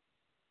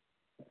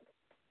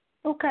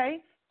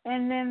 Okay.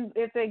 And then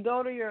if they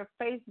go to your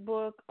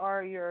Facebook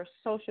or your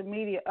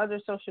other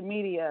social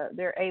media,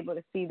 they're able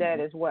to see that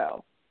as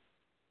well.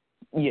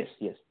 Yes,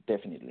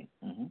 definitely.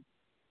 Mm-hmm.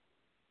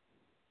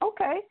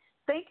 Okay.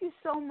 Thank you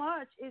so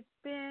much. It's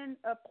been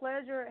a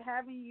pleasure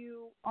having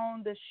you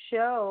on the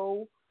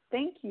show.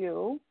 Thank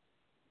you.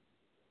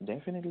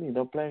 Definitely.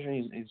 The pleasure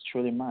is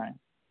truly mine.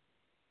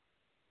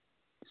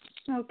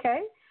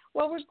 Okay.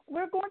 Well,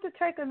 we're going to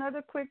take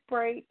another quick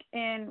break,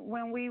 and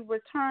when we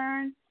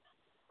return,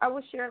 I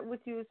will share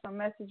with you some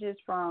messages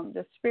from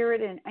the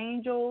Spirit and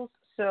Angels,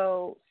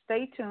 so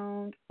stay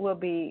tuned. We'll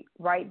be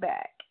right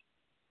back.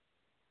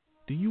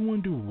 Do you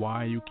wonder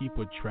why you keep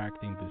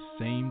attracting the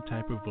same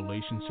type of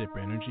relationship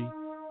energy?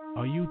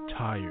 Are you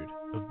tired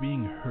of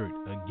being hurt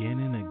again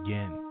and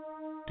again?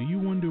 Do you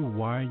wonder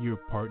why your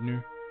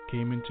partner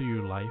came into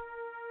your life?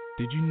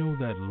 Did you know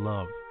that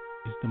love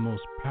is the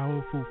most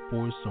powerful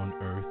force on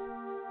earth?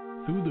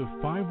 Through the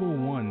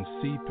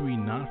 501c3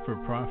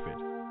 not-for-profit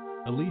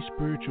Alise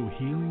Spiritual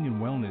Healing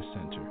and Wellness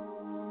Center,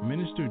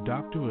 Minister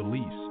Dr.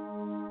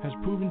 Alise has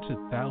proven to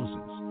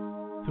thousands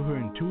through her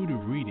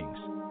intuitive readings,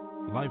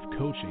 life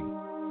coaching,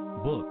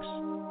 books,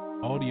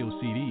 audio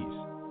CDs,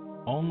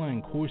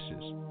 online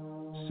courses,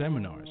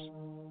 seminars,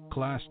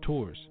 class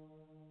tours,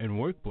 and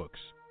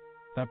workbooks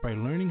that by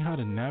learning how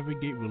to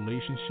navigate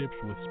relationships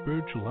with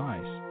spiritual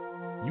eyes,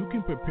 you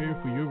can prepare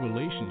for your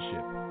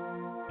relationship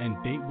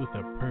and date with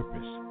a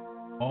purpose,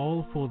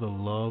 all for the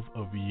love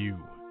of you.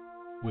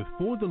 With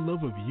For the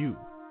Love of You,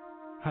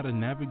 How to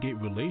Navigate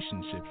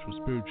Relationships with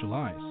Spiritual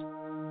Eyes,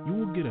 you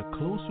will get a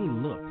closer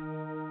look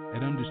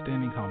at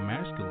understanding how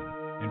masculine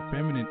and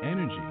feminine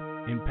energy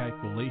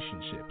impact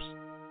relationships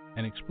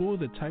and explore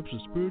the types of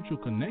spiritual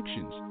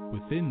connections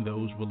within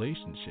those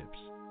relationships.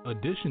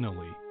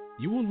 Additionally,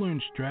 you will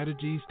learn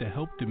strategies to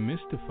help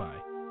demystify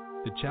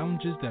the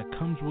challenges that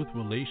comes with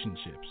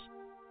relationships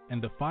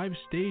and the 5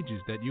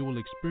 stages that you will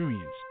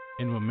experience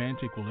in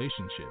romantic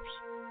relationships.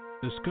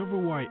 Discover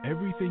why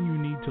everything you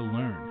need to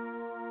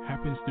learn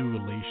happens through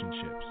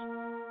relationships.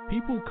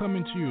 People come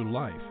into your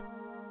life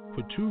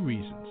for 2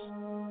 reasons: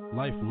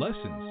 life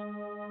lessons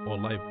or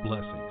life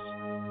blessings.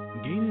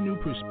 Gain a new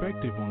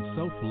perspective on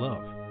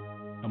self-love,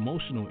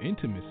 emotional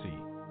intimacy,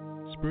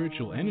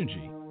 spiritual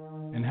energy,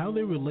 and how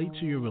they relate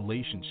to your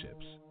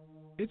relationships.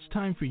 It's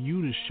time for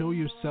you to show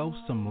yourself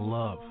some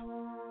love.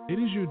 It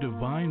is your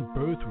divine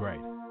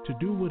birthright to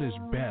do what is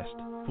best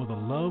for the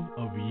love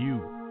of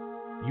you.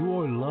 You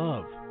are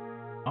love.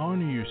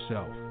 Honor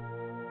yourself.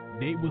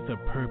 Date with a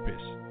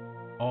purpose,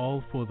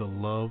 all for the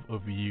love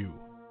of you.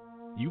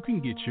 You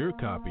can get your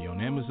copy on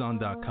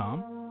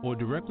Amazon.com or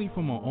directly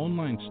from our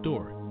online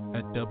store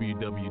at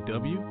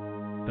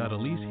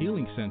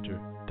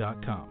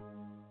www.AliseHealingCenter.com.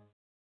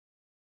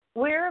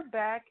 We're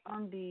back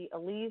on the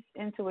Alise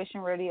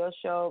Intuition Radio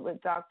Show with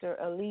Dr.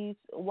 Alise.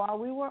 While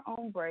we were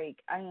on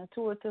break, I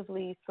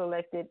intuitively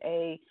selected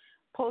a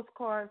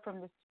postcard from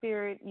the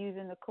Spirit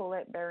using the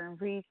Colette Baron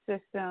Reed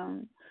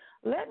system.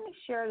 Let me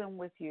share them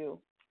with you.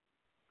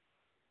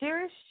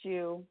 Dearest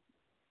you,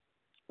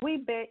 we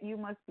bet you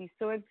must be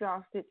so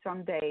exhausted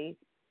some days,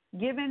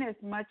 giving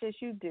as much as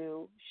you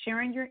do,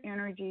 sharing your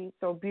energy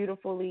so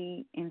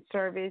beautifully in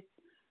service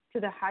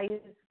to the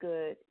highest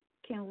good,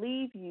 can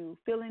leave you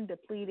feeling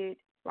depleted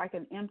like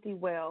an empty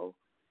well.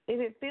 If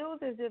it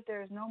feels as if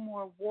there's no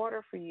more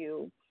water for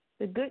you,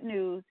 the good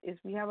news is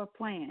we have a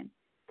plan.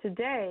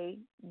 Today,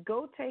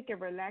 go take a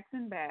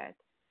relaxing bath,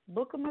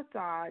 book a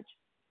massage,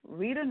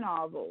 read a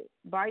novel,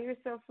 buy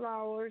yourself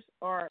flowers,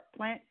 or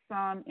plant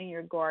some in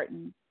your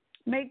garden.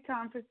 Make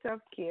time for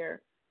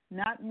self-care,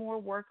 not more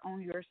work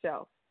on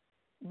yourself.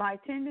 By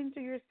tending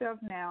to yourself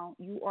now,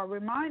 you are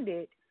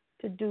reminded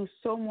to do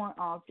so more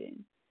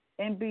often.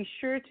 And be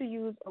sure to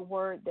use a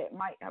word that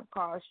might have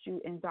caused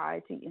you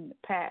anxiety in the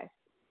past,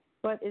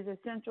 but is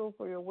essential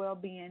for your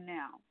well-being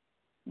now.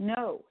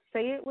 No,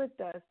 say it with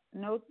us.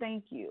 No,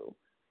 thank you.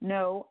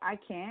 No, I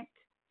can't.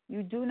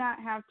 You do not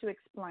have to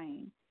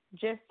explain.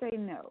 Just say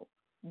no,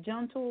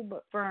 gentle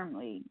but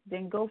firmly.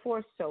 Then go for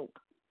a soak.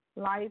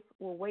 Life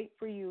will wait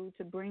for you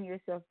to bring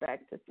yourself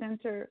back to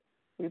center,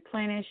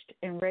 replenished,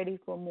 and ready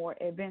for more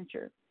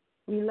adventure.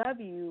 We love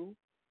you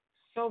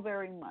so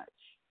very much.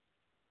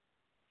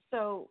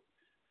 So,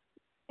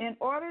 in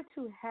order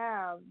to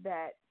have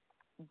that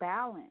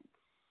balance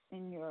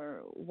in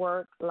your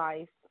work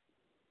life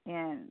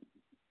and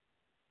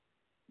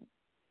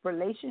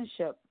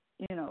relationship,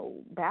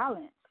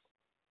 balance,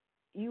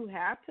 you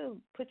have to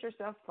put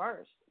yourself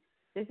first.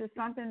 This is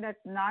something that's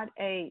not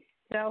a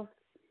selfish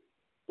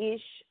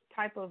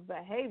type of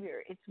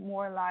behavior. It's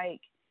more like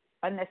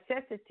a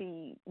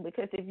necessity,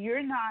 because if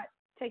you're not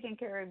taking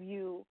care of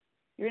you,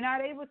 you're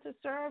not able to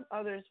serve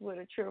others with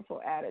a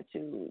cheerful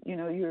attitude.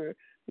 You're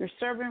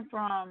serving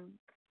from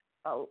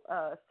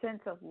a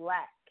sense of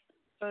lack.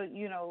 So,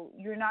 you're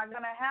not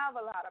going to have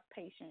a lot of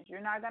patience.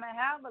 You're not going to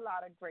have a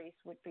lot of grace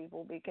with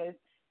people because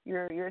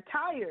you're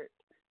tired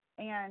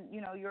and,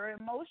 your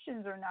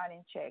emotions are not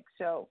in check.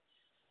 So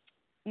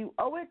you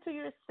owe it to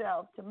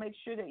yourself to make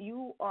sure that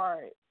you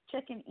are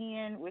checking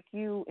in with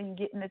you and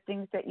getting the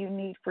things that you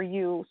need for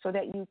you so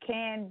that you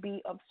can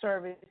be of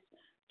service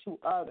to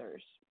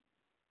others.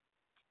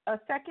 A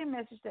second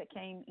message that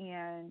came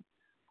in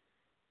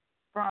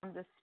from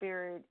the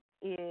Spirit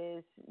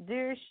is,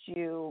 dear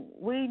Shu,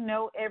 we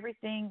know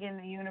everything in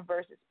the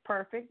universe is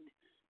perfect,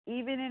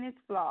 even in its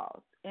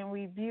flaws, and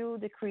we view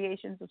the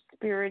creations of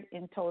Spirit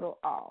in total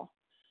awe.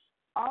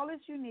 All is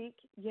unique,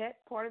 yet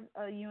part of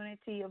a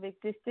unity of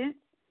existence,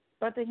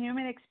 but the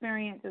human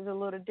experience is a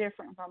little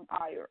different from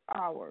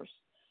ours.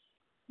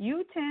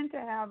 You tend to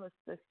have a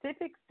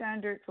specific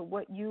standard for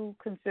what you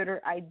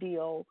consider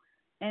ideal,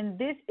 and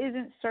this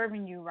isn't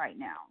serving you right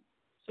now.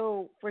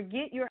 So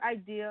forget your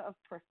idea of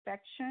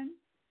perfection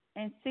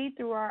and see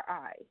through our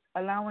eyes,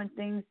 allowing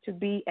things to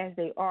be as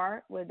they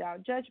are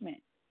without judgment.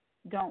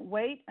 Don't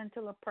wait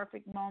until a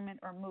perfect moment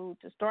or mood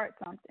to start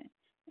something.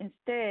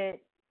 Instead,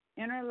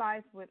 enter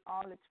life with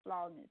all its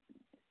flawedness.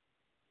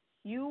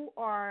 You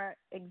are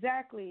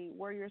exactly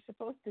where you're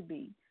supposed to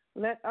be.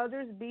 Let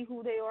others be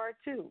who they are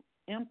too,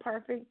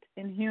 imperfect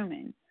and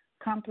human,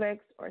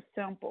 complex or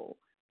simple.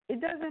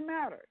 It doesn't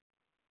matter,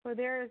 for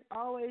there is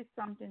always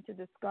something to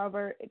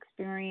discover,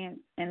 experience,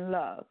 and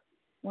love.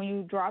 When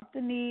you drop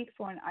the need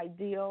for an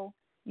ideal,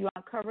 you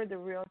uncover the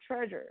real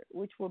treasure,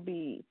 which will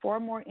be far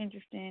more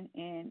interesting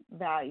and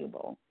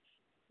valuable.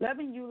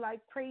 Loving you like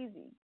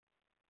crazy.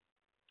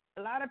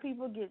 A lot of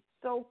people get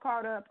so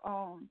caught up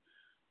on,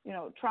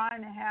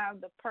 trying to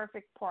have the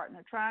perfect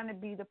partner, trying to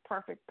be the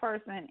perfect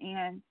person,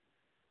 and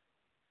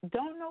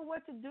don't know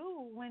what to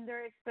do when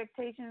their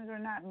expectations are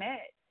not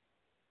met.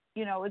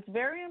 It's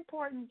very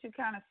important to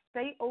kind of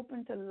stay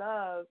open to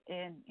love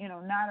and,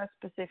 not a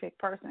specific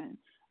person.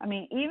 I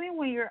mean, even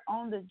when you're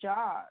on the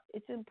job,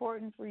 it's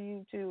important for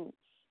you to,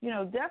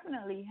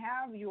 definitely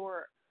have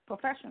your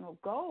professional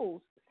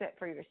goals set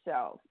for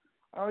yourself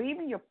or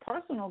even your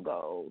personal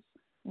goals.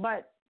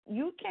 But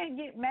you can't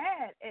get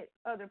mad at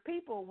other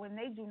people when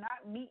they do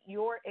not meet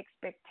your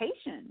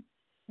expectations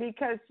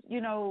because,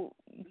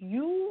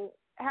 you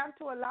have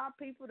to allow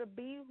people to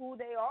be who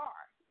they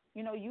are.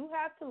 You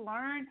have to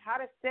learn how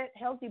to set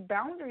healthy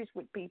boundaries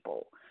with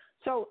people.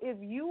 So if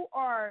you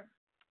are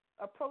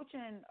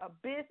approaching a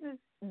business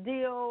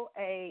deal,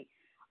 a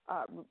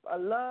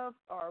love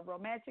or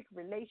romantic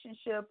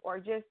relationship, or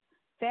just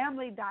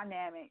family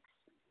dynamics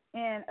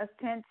in a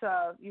sense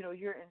of,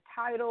 you're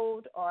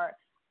entitled or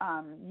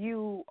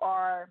you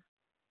are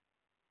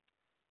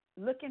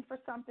looking for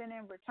something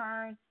in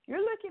return, you're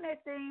looking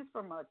at things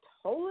from a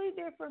totally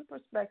different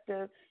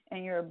perspective,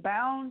 and you're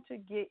bound to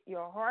get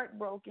your heart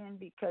broken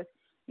because,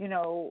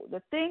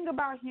 the thing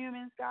about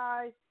humans,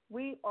 guys,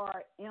 we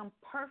are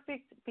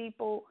imperfect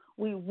people.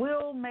 We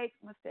will make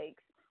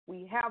mistakes.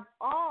 We have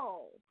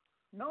all,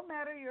 no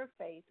matter your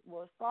faith,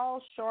 will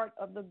fall short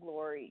of the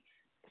glory.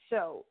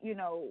 So,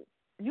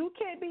 you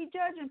can't be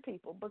judging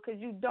people because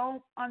you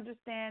don't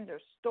understand their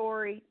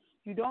story.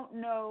 You don't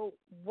know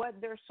what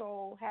their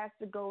soul has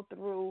to go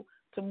through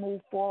to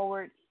move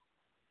forward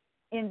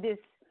in this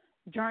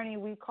journey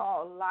we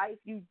call life.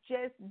 You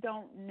just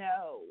don't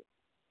know.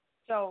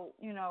 So,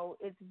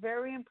 it's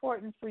very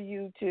important for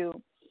you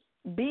to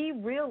be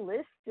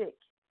realistic,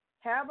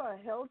 have a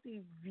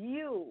healthy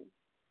view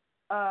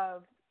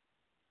of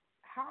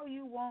how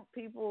you want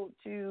people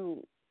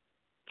to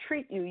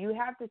treat you. You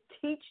have to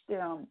teach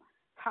them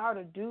how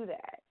to do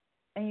that.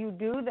 And you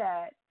do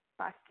that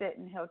by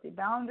setting healthy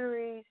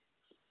boundaries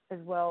as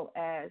well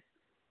as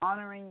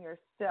honoring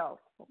yourself,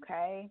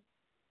 okay?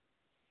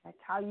 That's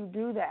how you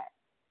do that.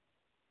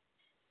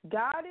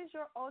 God is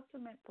your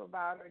ultimate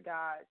provider,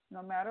 guys,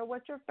 no matter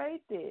what your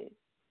faith is.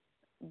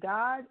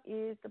 God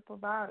is the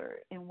provider.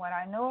 And what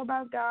I know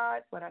about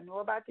God, what I know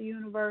about the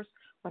universe,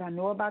 what I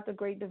know about the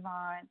great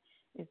divine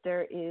is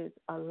there is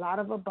a lot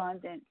of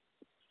abundance.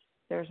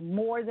 There's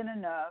more than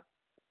enough.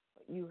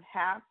 You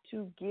have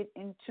to get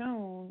in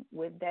tune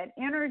with that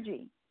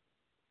energy.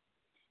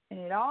 And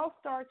it all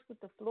starts with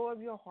the flow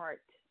of your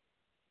heart,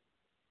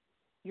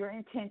 your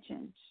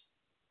intentions.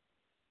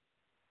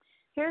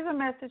 Here's a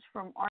message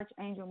from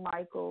Archangel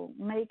Michael.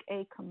 Make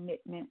a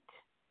commitment.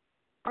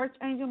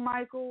 Archangel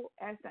Michael,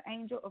 as the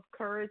angel of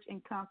courage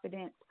and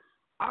confidence,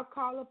 I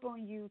call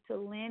upon you to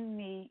lend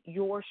me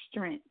your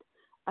strength.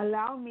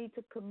 Allow me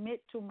to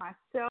commit to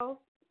myself,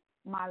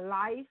 my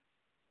life,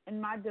 and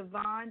my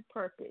divine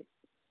purpose.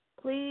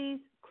 Please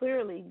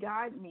clearly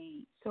guide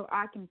me so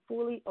I can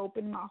fully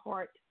open my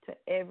heart to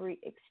every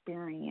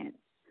experience.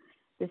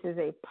 This is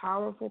a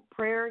powerful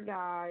prayer,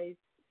 guys.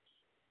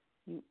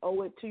 You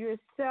owe it to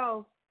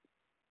yourself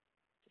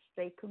to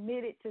stay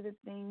committed to the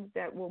things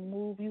that will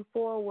move you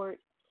forward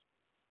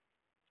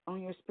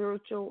on your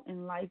spiritual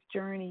and life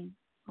journey,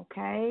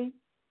 okay?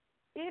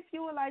 If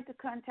you would like to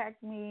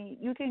contact me,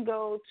 you can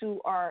go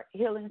to our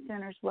Healing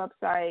Center's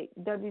website,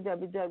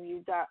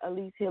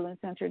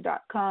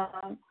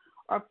 www.alisehealingcenter.com,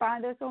 or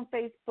find us on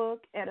Facebook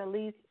at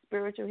Alise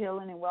Spiritual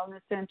Healing and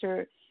Wellness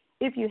Center.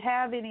 If you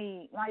have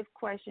any life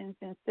questions,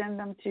 then send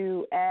them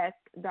to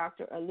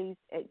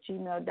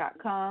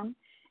askdralise@gmail.com,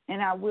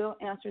 and I will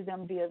answer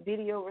them via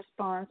video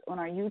response on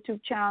our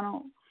YouTube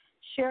channel.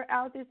 Share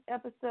out this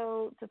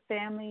episode to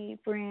family,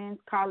 friends,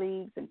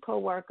 colleagues, and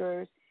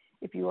coworkers.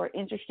 If you are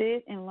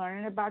interested in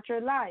learning about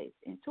your life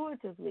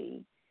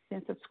intuitively,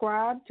 then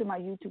subscribe to my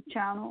YouTube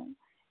channel,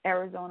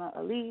 Arizona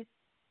Alise,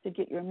 to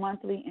get your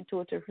monthly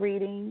intuitive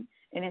reading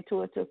and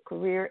intuitive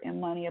career and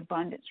money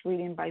abundance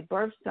reading by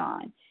birth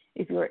sign.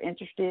 If you are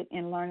interested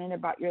in learning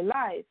about your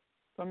life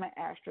from an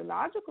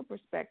astrological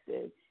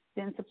perspective,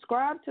 then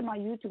subscribe to my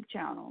YouTube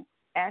channel,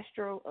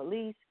 Astro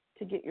Alise,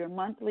 to get your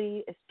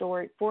monthly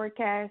historic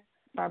forecast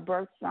by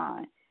birth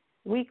sign,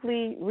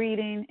 weekly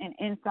reading and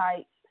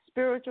insights,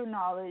 spiritual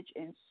knowledge,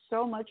 and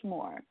so much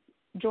more.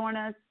 Join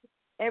us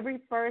every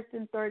first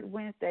and third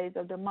Wednesdays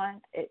of the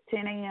month at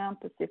 10 a.m.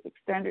 Pacific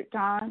Standard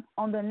Time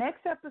on the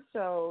next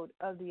episode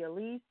of the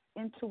Alise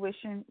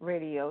Intuition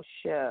Radio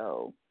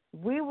Show.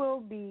 We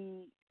will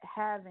be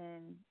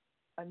having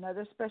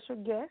another special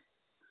guest,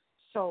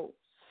 so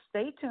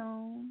stay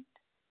tuned.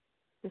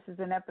 This is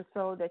an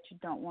episode that you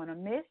don't want to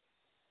miss.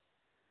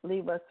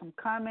 Leave us some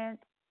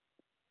comments.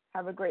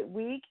 Have a great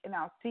week, and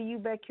I'll see you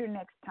back here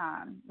next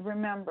time.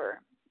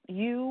 Remember,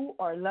 you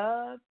are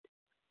loved,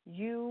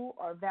 you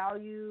are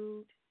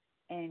valued,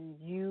 and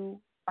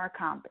you are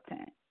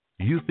competent.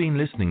 You've been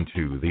listening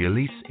to the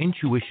Alise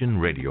Intuition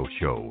Radio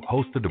Show,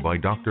 hosted by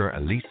Dr.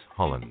 Alise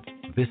Holland.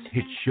 This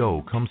hit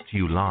show comes to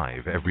you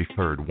live every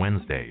third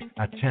Wednesday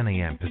at 10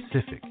 a.m.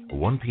 Pacific,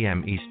 1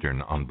 p.m.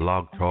 Eastern on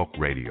Blog Talk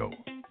Radio.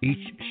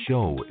 Each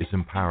show is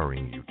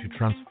empowering you to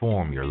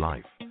transform your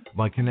life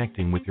by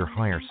connecting with your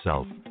higher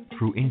self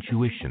through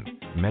intuition,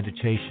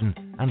 meditation,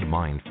 and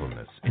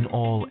mindfulness in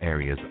all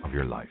areas of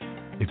your life.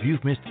 If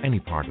you've missed any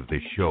part of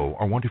this show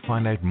or want to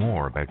find out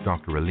more about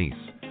Dr.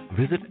 Alise,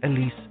 visit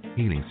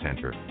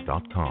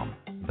AliseHealingCenter.com.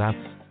 That's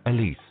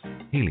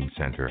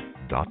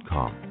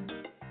AliseHealingCenter.com.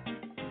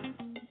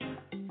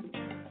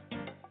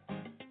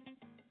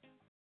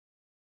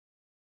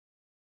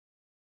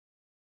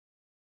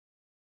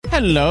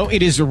 Hello,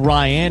 it is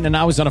Ryan, and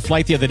I was on a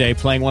flight the other day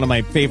playing one of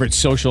my favorite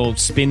social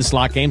spin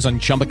slot games on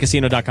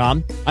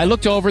ChumbaCasino.com. I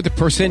looked over at the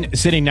person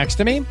sitting next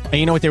to me, and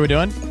you know what they were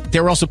doing?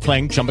 They were also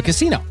playing Chumba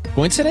Casino.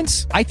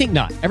 Coincidence? I think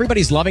not.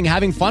 Everybody's loving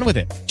having fun with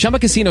it. Chumba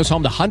Casino is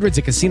home to hundreds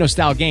of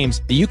casino-style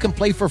games that you can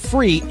play for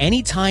free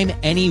anytime,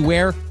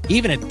 anywhere,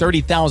 even at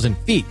 30,000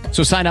 feet.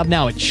 So sign up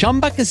now at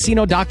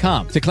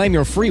ChumbaCasino.com to claim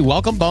your free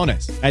welcome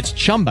bonus. That's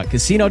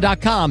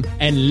ChumbaCasino.com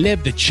and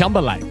live the Chumba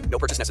life. No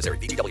purchase necessary.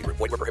 VGW. Void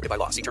where prohibited by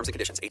law. See terms and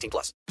conditions. 18+.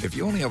 If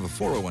you only have a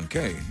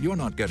 401k, you're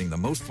not getting the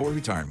most for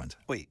retirement.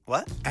 Wait,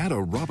 what? Add a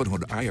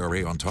Robinhood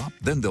IRA on top,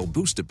 then they'll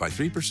boost it by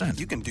 3%.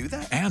 You can do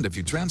that? And if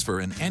you transfer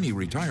in any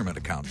retirement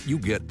account, you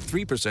get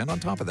 3% on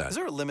top of that. Is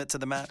there a limit to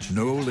the match?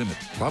 No limit.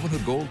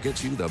 Robinhood Gold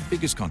gets you the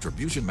biggest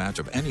contribution match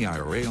of any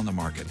IRA on the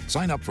market.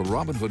 Sign up for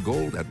Robinhood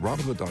Gold at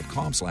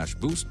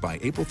Robinhood.com/boost by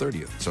April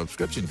 30th.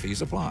 Subscription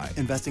fees apply.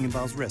 Investing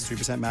involves risk.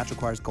 3% match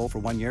requires gold for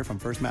 1 year from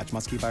first match.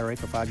 Must keep IRA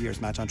for 5 years.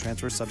 Match on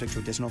transfers subject to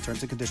additional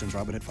terms and conditions.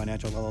 Robinhood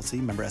Financial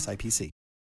LLC. Member SIPC.